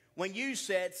 8, when you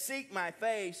said, seek my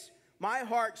face, my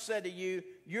heart said to you,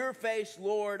 your face,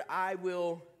 Lord, I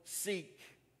will seek.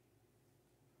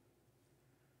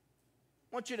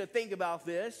 I want you to think about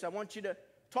this. I want you to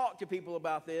talk to people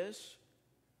about this.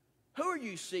 Who are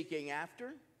you seeking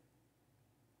after?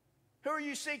 Who are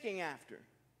you seeking after?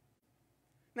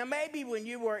 Now, maybe when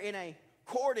you were in a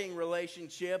courting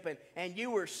relationship and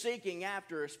you were seeking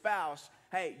after a spouse,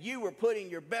 hey, you were putting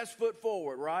your best foot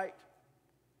forward, right?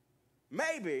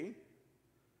 Maybe.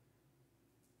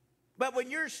 But when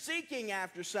you're seeking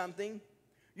after something,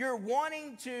 you're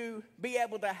wanting to be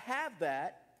able to have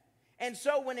that. And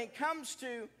so when it comes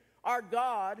to our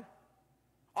God,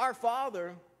 our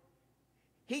Father,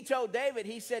 He told David,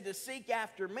 He said to seek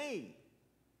after me.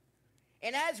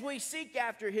 And as we seek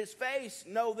after His face,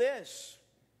 know this.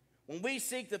 When we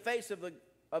seek the face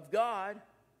of God,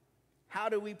 how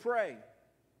do we pray?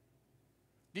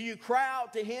 Do you cry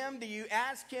out to Him? Do you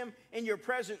ask Him in your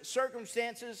present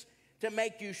circumstances to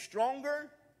make you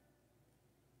stronger?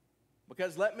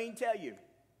 Because let me tell you,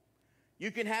 you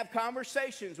can have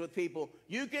conversations with people.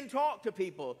 You can talk to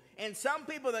people. And some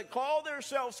people that call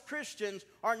themselves Christians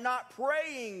are not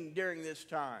praying during this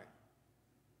time.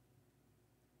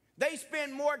 They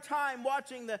spend more time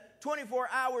watching the 24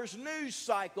 hours news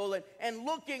cycle and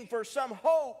looking for some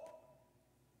hope,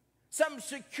 some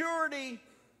security,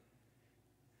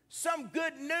 some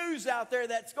good news out there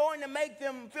that's going to make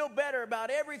them feel better about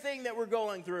everything that we're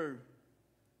going through.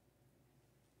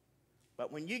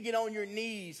 But when you get on your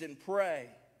knees and pray,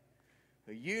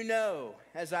 you know,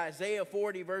 as Isaiah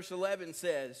 40 verse 11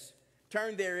 says,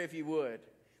 Turn there if you would.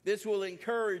 This will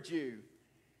encourage you.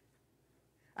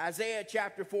 Isaiah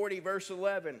chapter 40, verse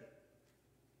 11.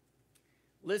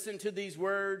 Listen to these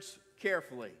words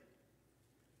carefully.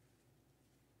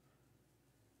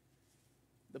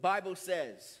 The Bible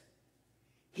says,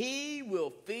 "He will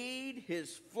feed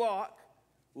his flock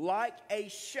like a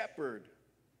shepherd.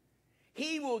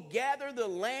 He will gather the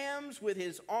lambs with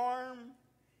his arm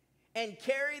and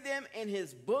carry them in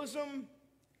his bosom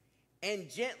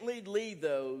and gently lead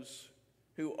those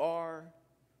who are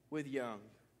with young."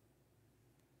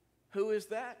 Who is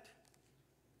that?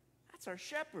 That's our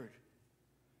shepherd.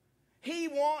 He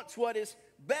wants what is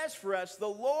best for us. The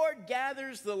Lord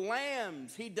gathers the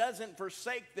lambs. He doesn't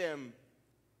forsake them.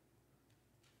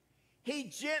 He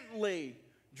gently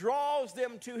draws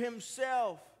them to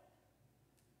himself.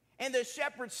 And the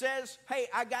shepherd says, "Hey,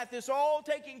 I got this all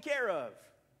taken care of.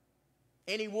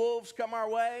 Any wolves come our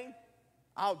way,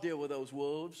 I'll deal with those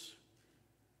wolves.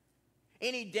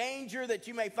 Any danger that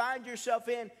you may find yourself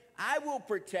in, I will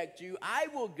protect you. I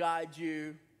will guide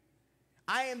you.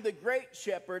 I am the great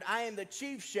shepherd. I am the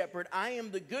chief shepherd. I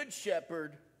am the good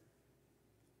shepherd."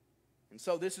 And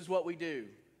so this is what we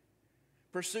do.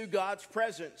 Pursue God's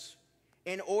presence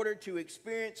in order to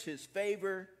experience his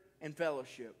favor and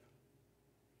fellowship.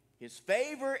 His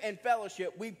favor and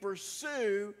fellowship, we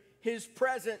pursue his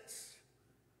presence.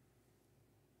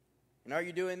 And are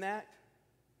you doing that?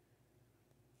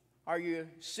 Are you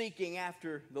seeking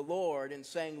after the Lord and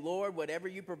saying, "Lord, whatever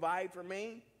you provide for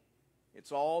me,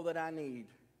 it's all that I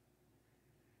need"?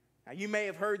 Now, you may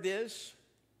have heard this.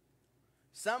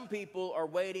 Some people are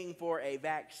waiting for a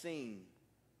vaccine.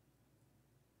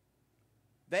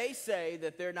 They say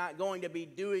that they're not going to be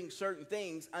doing certain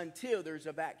things until there's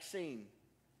a vaccine.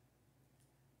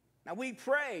 Now, we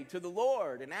pray to the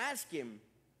Lord and ask him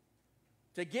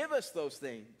to give us those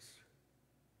things.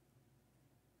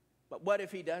 But what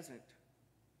if he doesn't?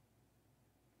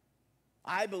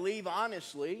 I believe,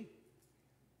 honestly,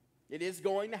 it is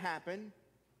going to happen.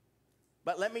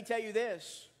 But let me tell you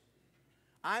this.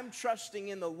 I'm trusting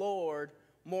in the Lord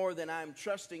more than I'm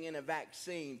trusting in a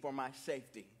vaccine for my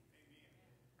safety.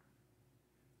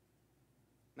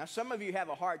 Now, some of you have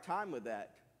a hard time with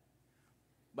that.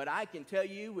 But I can tell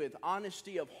you with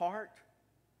honesty of heart,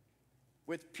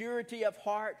 with purity of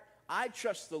heart, I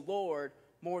trust the Lord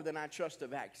more than I trust a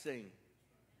vaccine.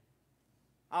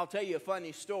 I'll tell you a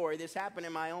funny story. This happened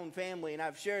in my own family, and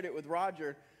I've shared it with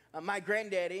Roger. My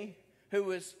granddaddy, who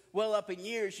was well up in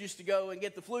years, used to go and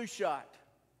get the flu shot.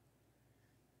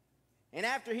 And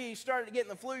after he started getting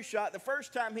the flu shot, the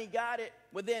first time he got it,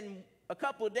 within a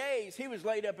couple of days, he was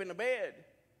laid up in the bed.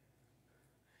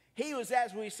 He was,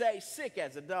 as we say, sick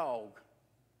as a dog.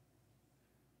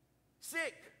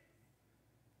 Sick.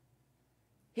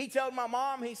 He told my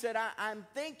mom, he said, I'm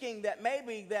thinking that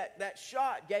maybe that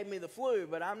shot gave me the flu,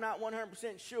 but I'm not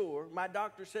 100% sure. My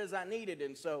doctor says I need it,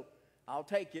 and so I'll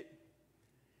take it.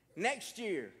 Next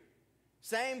year,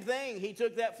 same thing. He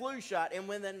took that flu shot, and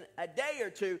within a day or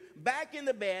two, back in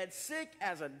the bed, sick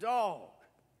as a dog.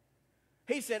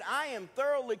 He said, I am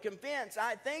thoroughly convinced.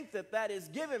 I think that is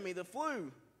giving me the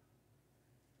flu.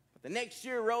 The next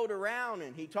year rolled around,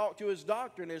 and he talked to his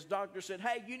doctor, and his doctor said,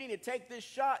 hey, you need to take this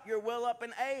shot. You're well up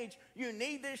in age. You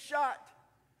need this shot.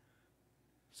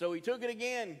 So he took it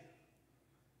again.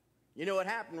 You know what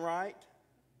happened, right?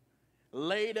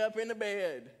 Laid up in the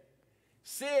bed,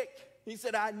 sick. He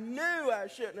said, I knew I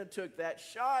shouldn't have took that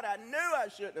shot. I knew I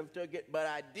shouldn't have took it, but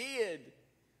I did.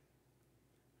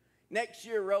 Next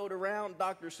year rolled around,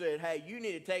 doctor said, hey, you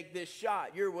need to take this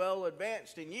shot. You're well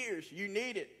advanced in years. You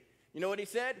need it. You know what he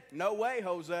said? No way,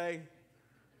 Jose.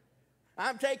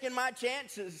 I'm taking my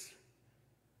chances.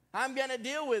 I'm going to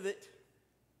deal with it.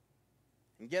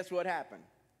 And guess what happened?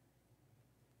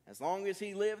 As long as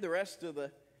he lived the rest of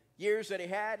the years that he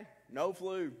had, no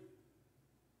flu.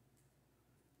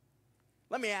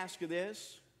 Let me ask you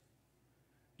this.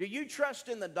 Do you trust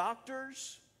in the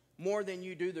doctors more than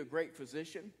you do the great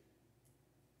physician?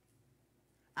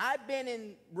 I've been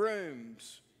in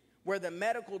rooms where the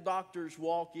medical doctors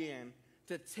walk in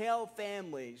to tell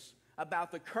families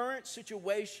about the current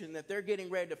situation that they're getting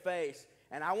ready to face.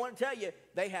 And I want to tell you,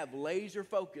 they have laser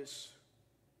focus.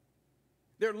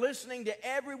 They're listening to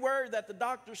every word that the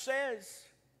doctor says.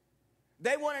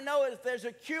 They want to know if there's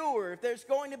a cure, if there's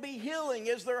going to be healing,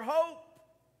 is there hope?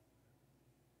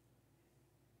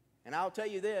 And I'll tell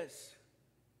you this,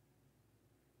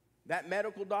 that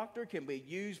medical doctor can be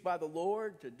used by the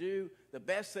Lord to do the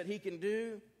best that he can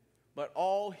do, but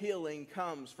all healing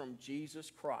comes from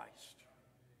Jesus Christ.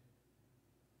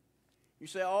 You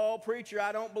say, oh, preacher,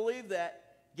 I don't believe that.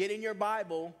 Get in your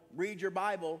Bible, read your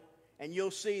Bible, and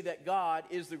you'll see that God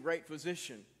is the great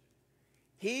physician.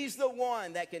 He's the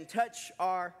one that can touch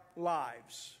our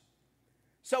lives.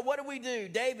 So what do?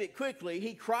 David quickly,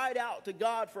 he cried out to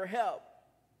God for help.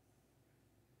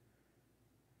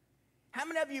 How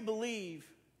many of you believe,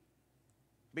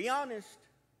 be honest,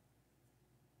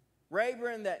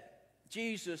 Rayburn, that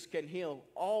Jesus can heal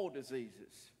all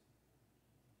diseases?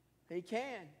 He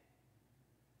can.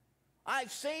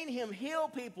 I've seen him heal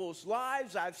people's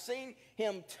lives. I've seen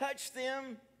him touch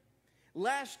them.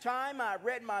 Last time I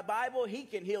read my Bible, he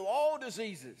can heal all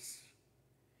diseases.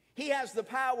 He has the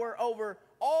power over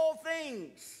all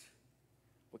things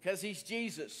because he's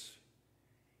Jesus.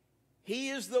 He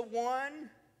is the one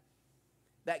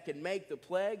that can make the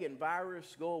plague and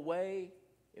virus go away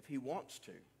if he wants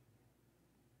to.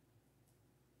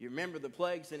 You remember the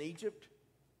plagues in Egypt?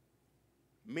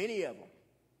 Many of them.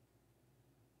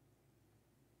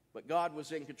 But God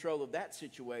was in control of that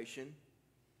situation,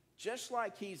 just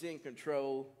like he's in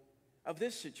control of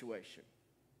this situation.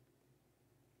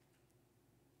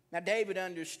 Now, David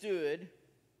understood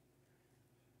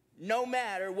no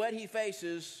matter what he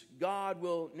faces, God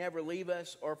will never leave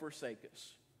us or forsake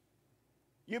us.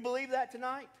 You believe that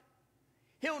tonight?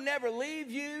 He'll never leave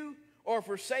you or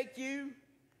forsake you.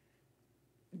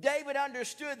 David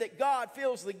understood that God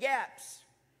fills the gaps.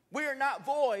 We are not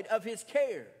void of his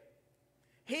care.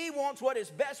 He wants what is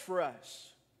best for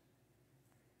us.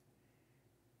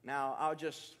 Now, I'll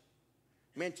just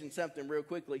mention something real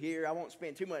quickly here. I won't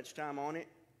spend too much time on it.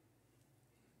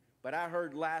 But I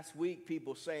heard last week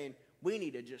people saying, we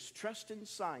need to just trust in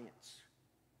science.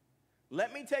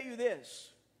 Let me tell you this.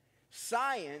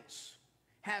 Science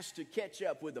has to catch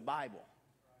up with the Bible.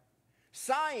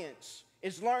 Science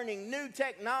is learning new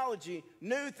technology,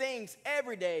 new things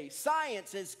every day.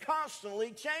 Science is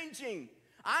constantly changing.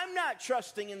 I'm not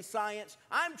trusting in science.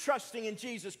 I'm trusting in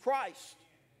Jesus Christ.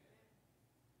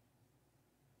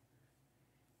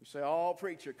 You say, oh,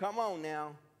 preacher, come on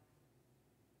now.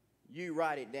 You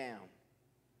write it down.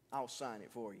 I'll sign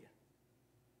it for you.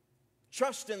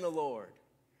 Trust in the Lord.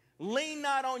 Lean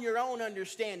not on your own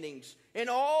understandings. In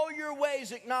all your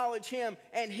ways acknowledge him,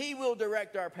 and he will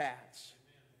direct our paths.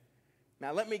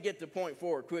 Now let me get to point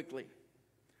 4 quickly.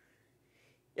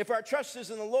 If our trust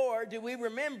is in the Lord, do we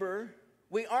remember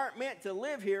we aren't meant to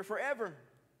live here forever?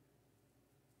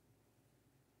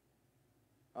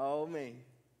 Oh, me.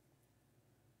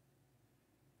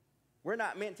 We're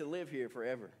not meant to live here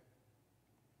forever.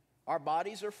 Our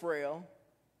bodies are frail.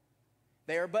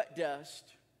 They are but dust.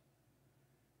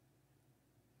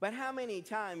 But how many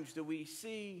times do we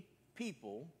see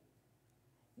people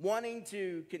wanting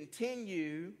to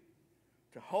continue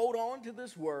to hold on to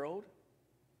this world,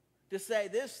 to say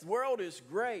this world is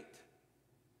great?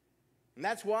 And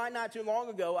that's why not too long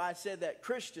ago I said that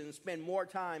Christians spend more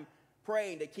time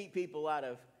praying to keep people out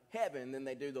of heaven than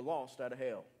they do the lost out of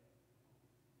hell.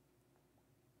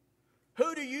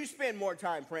 Who do you spend more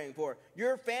time praying for?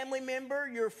 Your family member,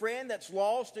 your friend that's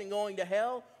lost and going to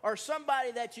hell? Or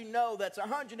somebody that you know that's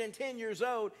 110 years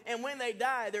old and when they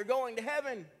die, they're going to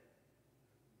heaven?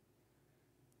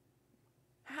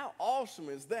 How awesome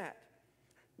is that?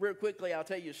 Real quickly, I'll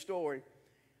tell you a story.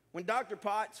 When Dr.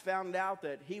 Potts found out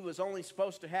that he was only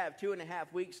supposed to have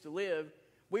 2.5 weeks to live,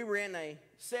 we were in a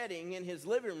setting in his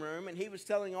living room, and he was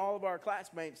telling all of our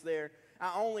classmates there,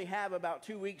 I only have about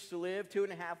 2 weeks to live,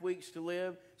 2.5 weeks to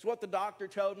live. It's what the doctor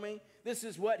told me. This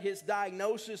is what his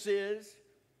diagnosis is.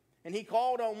 And he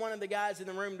called on one of the guys in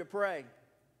the room to pray.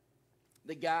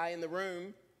 The guy in the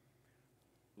room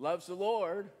loves the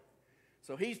Lord.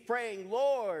 So he's praying,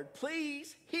 Lord,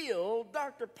 please heal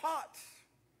Dr. Potts.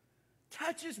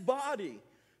 Touch his body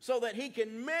so that he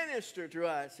can minister to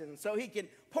us and so he can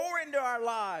pour into our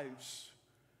lives.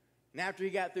 And after he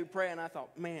got through praying, I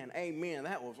thought, man, amen,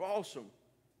 that was awesome.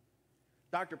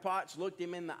 Dr. Potts looked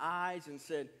him in the eyes and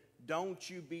said, don't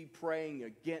you be praying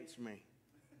against me.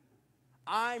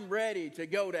 I'm ready to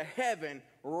go to heaven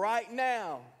right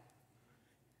now.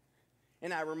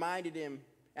 And I reminded him,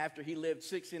 after he lived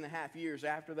 6.5 years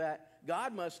after that,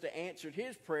 God must have answered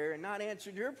his prayer and not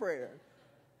answered your prayer.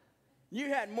 You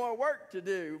had more work to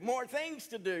do, more things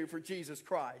to do for Jesus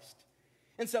Christ.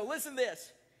 And so listen to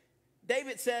this.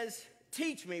 David says,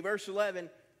 teach me, verse 11,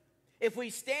 if we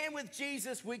stand with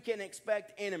Jesus, we can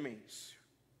expect enemies.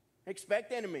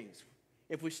 Expect enemies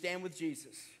if we stand with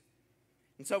Jesus.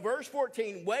 And so verse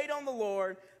 14, wait on the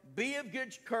Lord, be of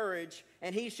good courage,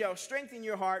 and he shall strengthen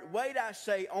your heart. Wait, I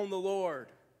say, on the Lord.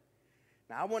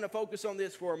 Now I want to focus on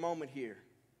this for a moment here.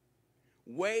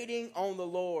 Waiting on the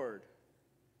Lord.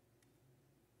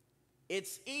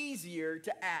 It's easier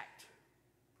to act.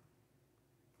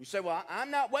 You say, well,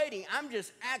 I'm not waiting. I'm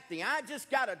just acting. I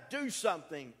just got to do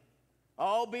something.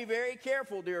 Oh, be very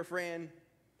careful, dear friend.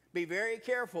 Be very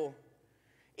careful.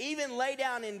 Even lay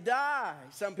down and die,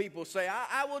 some people say.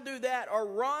 I will do that. Or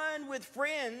run with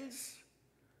friends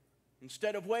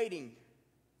instead of waiting.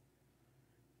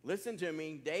 Listen to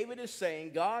me. David is saying,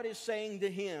 God is saying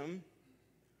to him,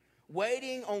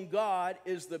 waiting on God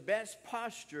is the best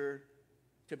posture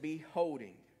to be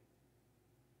holding.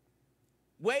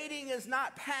 Waiting is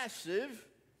not passive,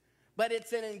 but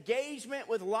it's an engagement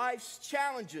with life's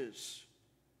challenges.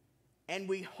 And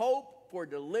we hope for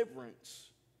deliverance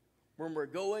when we're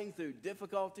going through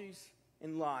difficulties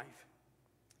in life.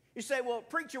 You say, well,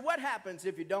 preacher, what happens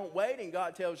if you don't wait and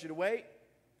God tells you to wait?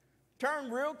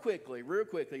 Turn real quickly.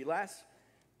 Last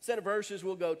set of verses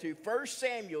we'll go to 1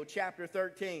 Samuel chapter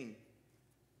 13.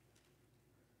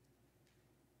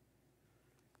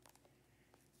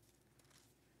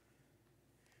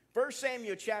 1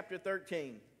 Samuel chapter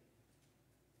 13,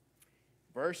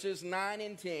 verses 9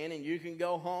 and 10, and you can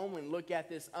go home and look at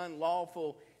this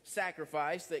unlawful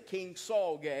sacrifice that King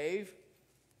Saul gave.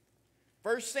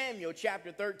 1 Samuel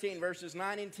chapter 13, verses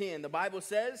 9 and 10, the Bible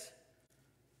says,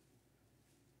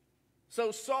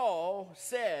 so Saul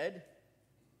said,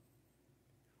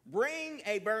 bring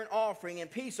a burnt offering and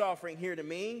peace offering here to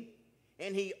me.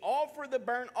 And he offered the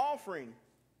burnt offering.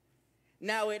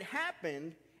 Now it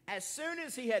happened, as soon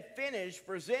as he had finished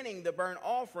presenting the burnt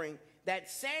offering, that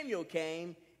Samuel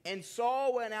came, and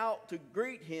Saul went out to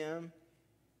greet him,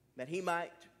 that he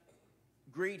might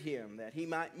greet him, that he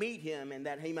might meet him, and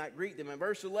that he might greet them. In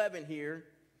verse 11 here,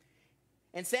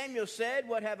 and Samuel said,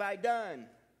 what have I done?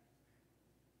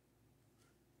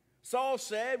 Saul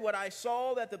said, what I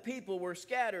saw, that the people were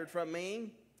scattered from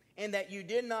me, and that you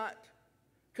did not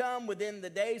come within the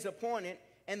days appointed,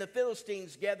 and the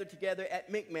Philistines gathered together at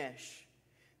Michmash.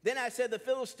 Then I said, the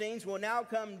Philistines will now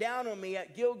come down on me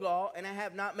at Gilgal, and I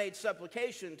have not made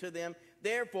supplication to them.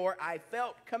 Therefore I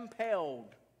felt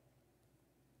compelled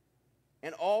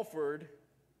and offered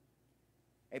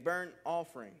a burnt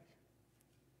offering.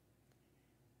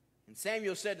 And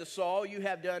Samuel said to Saul, you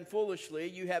have done foolishly.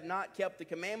 You have not kept the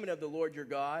commandment of the Lord your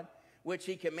God, which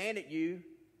he commanded you.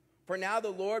 For now the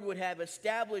Lord would have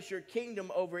established your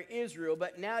kingdom over Israel,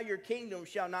 but now your kingdom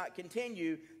shall not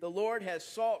continue. The Lord has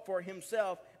sought for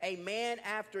himself a man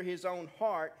after his own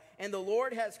heart, and the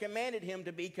Lord has commanded him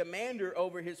to be commander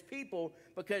over his people,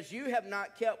 because you have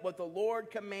not kept what the Lord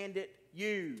commanded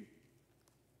you.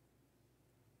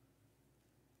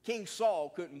 King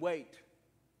Saul couldn't wait.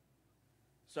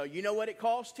 So you know what it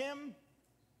cost him?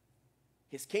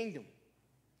 His kingdom.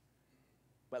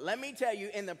 But let me tell you,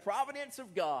 in the providence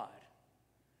of God,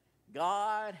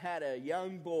 God had a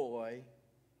young boy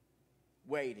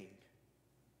waiting.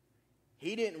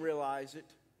 He didn't realize it,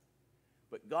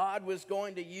 but God was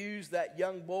going to use that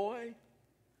young boy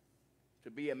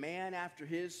to be a man after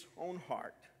his own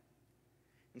heart.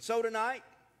 And so tonight,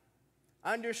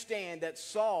 understand that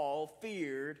Saul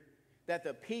feared that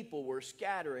the people were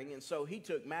scattering, and so he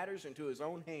took matters into his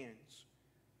own hands.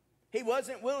 He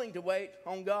wasn't willing to wait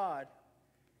on God.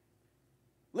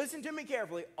 Listen to me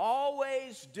carefully.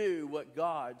 Always do what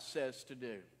God says to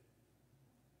do.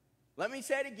 Let me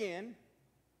say it again.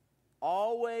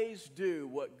 Always do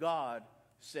what God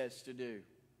says to do.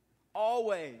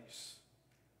 Always.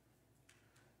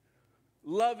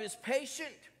 Love is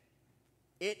patient.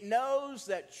 It knows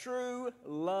that true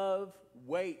love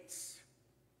waits.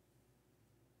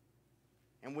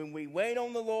 And when we wait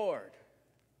on the Lord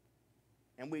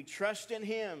and we trust in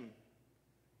him,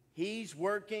 he's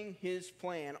working his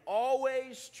plan.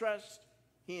 Always trust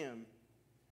him.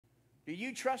 Do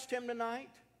you trust him tonight?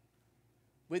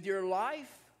 With your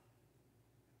life?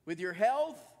 With your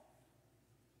health?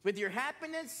 With your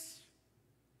happiness?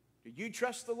 Do you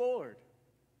trust the Lord?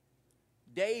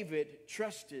 David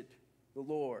trusted the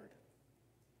Lord.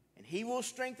 And he will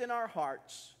strengthen our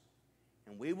hearts,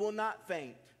 and we will not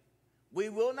faint. We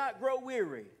will not grow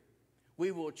weary.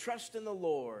 We will trust in the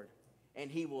Lord, and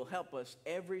he will help us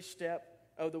every step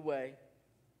of the way.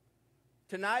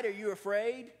 Tonight, are you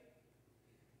afraid?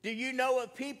 Do you know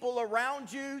of people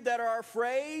around you that are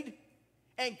afraid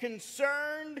and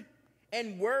concerned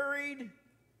and worried?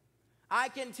 I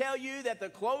can tell you that the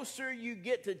closer you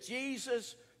get to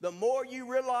Jesus, the more you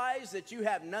realize that you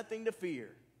have nothing to fear.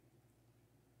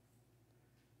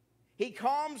 He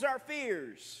calms our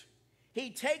fears. He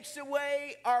takes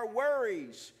away our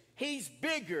worries. He's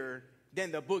bigger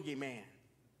than the boogeyman.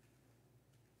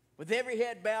 With every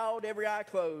head bowed, every eye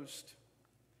closed,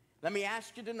 let me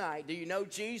ask you tonight, do you know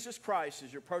Jesus Christ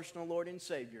as your personal Lord and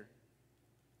Savior?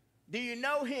 Do you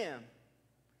know him?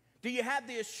 Do you have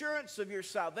the assurance of your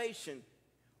salvation?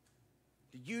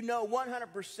 Do you know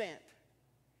 100%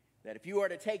 that if you are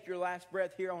to take your last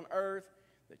breath here on earth,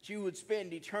 that you would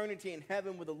spend eternity in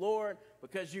heaven with the Lord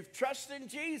because you've trusted in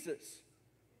Jesus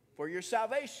for your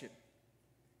salvation?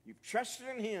 You've trusted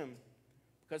in Him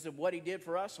because of what He did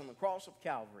for us on the cross of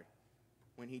Calvary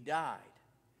when He died,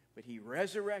 but He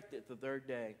resurrected the third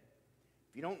day.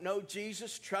 If you don't know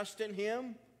Jesus, trust in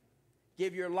Him.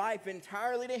 Give your life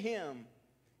entirely to Him,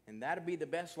 and that'll be the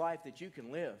best life that you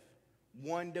can live.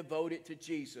 One devoted to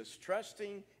Jesus,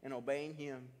 trusting and obeying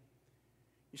Him.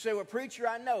 You say, well, preacher,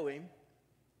 I know Him,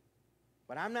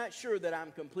 but I'm not sure that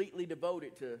I'm completely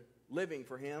devoted to living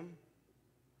for Him.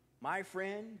 My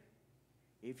friend,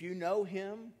 if you know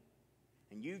Him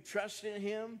and you trust in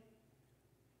Him,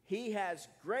 He has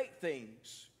great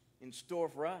things in store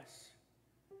for us.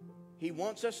 He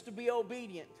wants us to be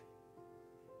obedient.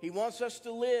 He wants us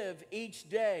to live each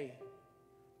day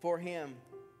for Him.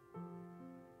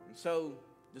 And so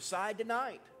decide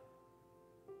tonight,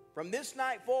 from this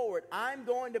night forward, I'm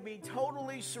going to be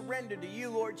totally surrendered to you,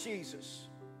 Lord Jesus.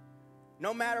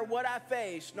 No matter what I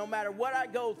face, no matter what I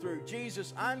go through,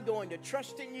 Jesus, I'm going to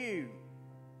trust in you.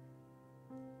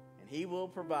 And He will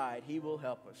provide. He will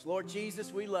help us. Lord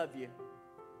Jesus, we love you.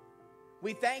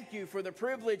 We thank you for the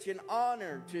privilege and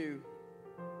honor to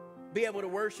be able to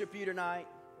worship you tonight.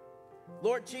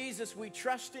 Lord Jesus, we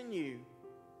trust in you.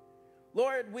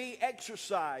 Lord, we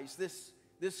exercise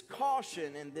this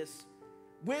caution and this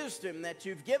wisdom that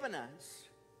you've given us.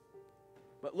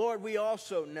 But Lord, we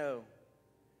also know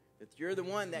that you're the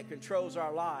one that controls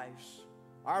our lives.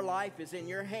 Our life is in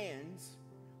your hands.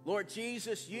 Lord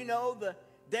Jesus, you know the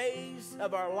days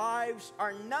of our lives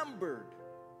are numbered.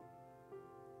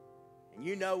 And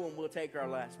you know when we'll take our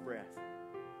last breath.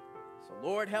 So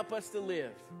Lord, help us to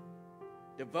live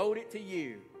devoted to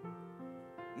you.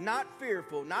 Not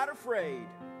fearful, not afraid,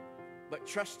 but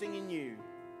trusting in you.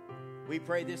 We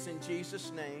pray this in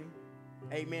Jesus' name.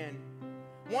 Amen.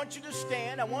 I want you to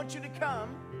stand. I want you to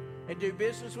come and do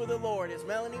business with the Lord. As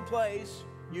Melanie plays,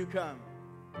 you come.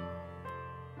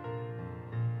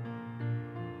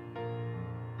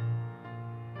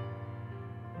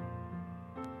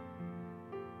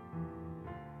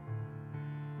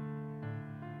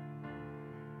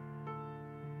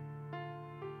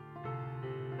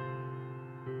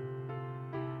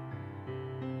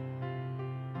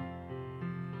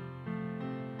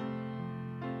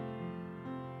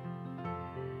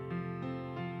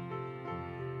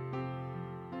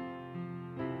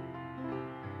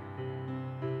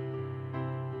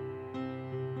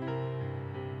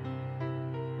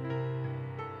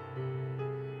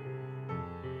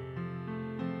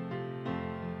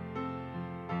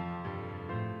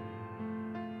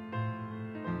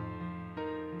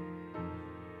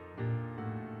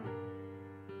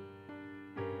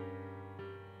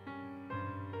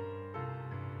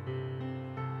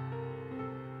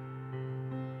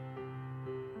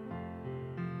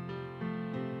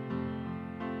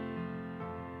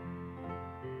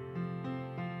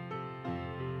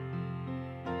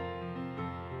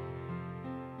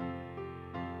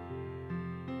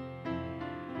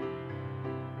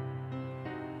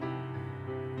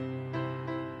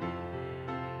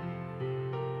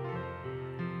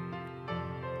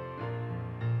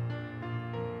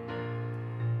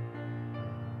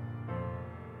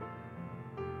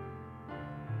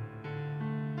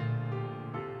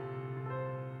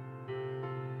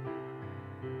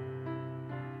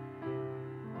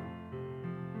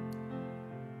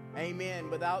 Amen.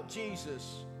 Without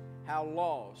Jesus, how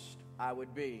lost I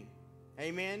would be.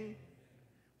 Amen.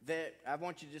 That I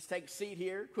want you to just take a seat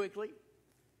here quickly.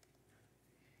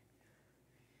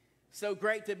 So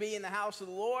great to be in the house of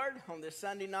the Lord on this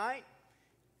Sunday night.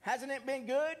 Hasn't it been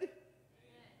good? Amen.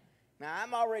 Now,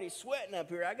 I'm already sweating up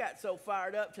here. I got so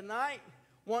fired up tonight,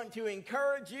 wanting to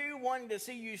encourage you, wanting to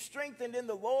see you strengthened in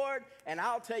the Lord. And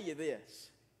I'll tell you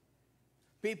this.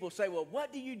 People say, well,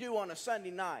 what do you do on a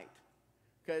Sunday night?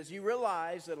 Because you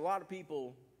realize that a lot of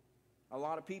people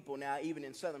now, even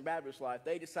in Southern Baptist life,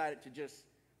 they decided to just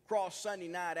cross Sunday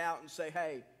night out and say,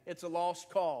 hey, it's a lost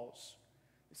cause.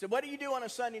 They said, what do you do on a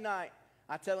Sunday night?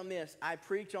 I tell them this, I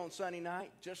preach on Sunday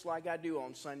night just like I do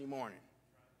on Sunday morning.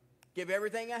 Give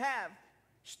everything I have.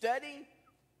 Study,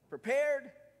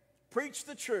 prepared, preach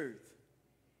the truth,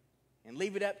 and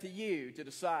leave it up to you to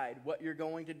decide what you're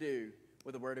going to do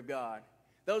with the Word of God.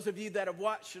 Those of you that have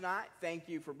watched tonight, thank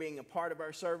you for being a part of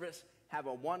our service. Have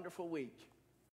a wonderful week.